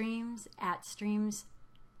at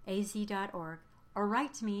streams@streamsaz.org or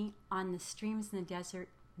write to me on the Streams in the Desert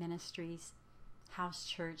Ministries House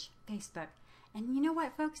Church Facebook. And you know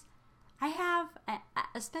what, folks? I have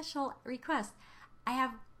a special request. I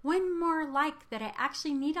have one more like that I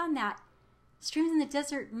actually need on that Streams in the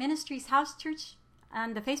Desert Ministries House Church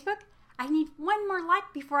on the Facebook. I need one more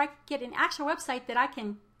like before I get an actual website that I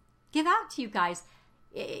can give out to you guys.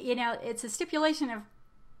 You know, it's a stipulation of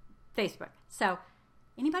Facebook. So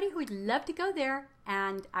anybody who would love to go there,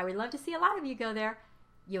 and I would love to see a lot of you go there,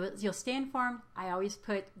 you'll stay informed. I always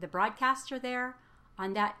put the broadcaster there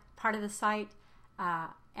on that part of the site.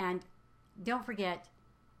 And don't forget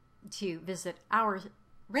to visit our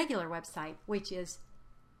regular website, which is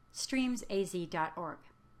streamsaz.org,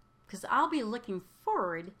 because I'll be looking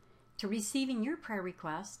forward to receiving your prayer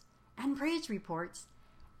requests and praise reports.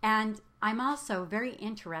 And I'm also very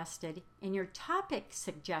interested in your topic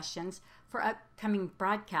suggestions for upcoming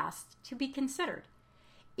broadcasts to be considered.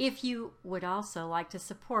 If you would also like to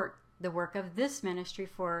support the work of this ministry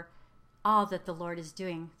for all that the Lord is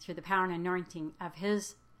doing through the power and anointing of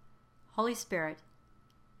His Holy Spirit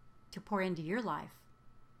to pour into your life,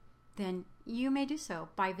 then you may do so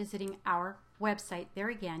by visiting our website there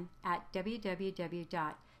again at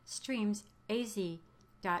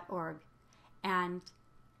www.streamsaz.org. And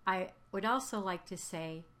I would also like to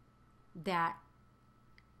say that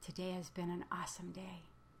today has been an awesome day.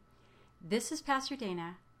 This is Pastor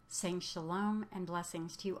Dana saying shalom and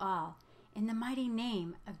blessings to you all in the mighty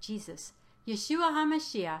name of Jesus, Yeshua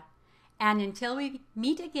HaMashiach. And until we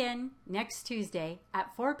meet again next Tuesday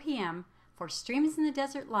at 4 p.m. for Streams in the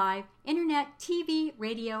Desert Live Internet TV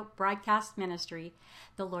Radio Broadcast Ministry,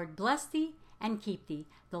 the Lord bless thee and keep thee.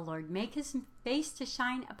 The Lord make his face to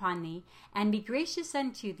shine upon thee and be gracious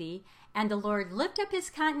unto thee. And the Lord lift up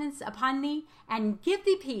his countenance upon thee and give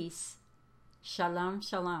thee peace. Shalom,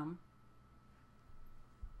 shalom.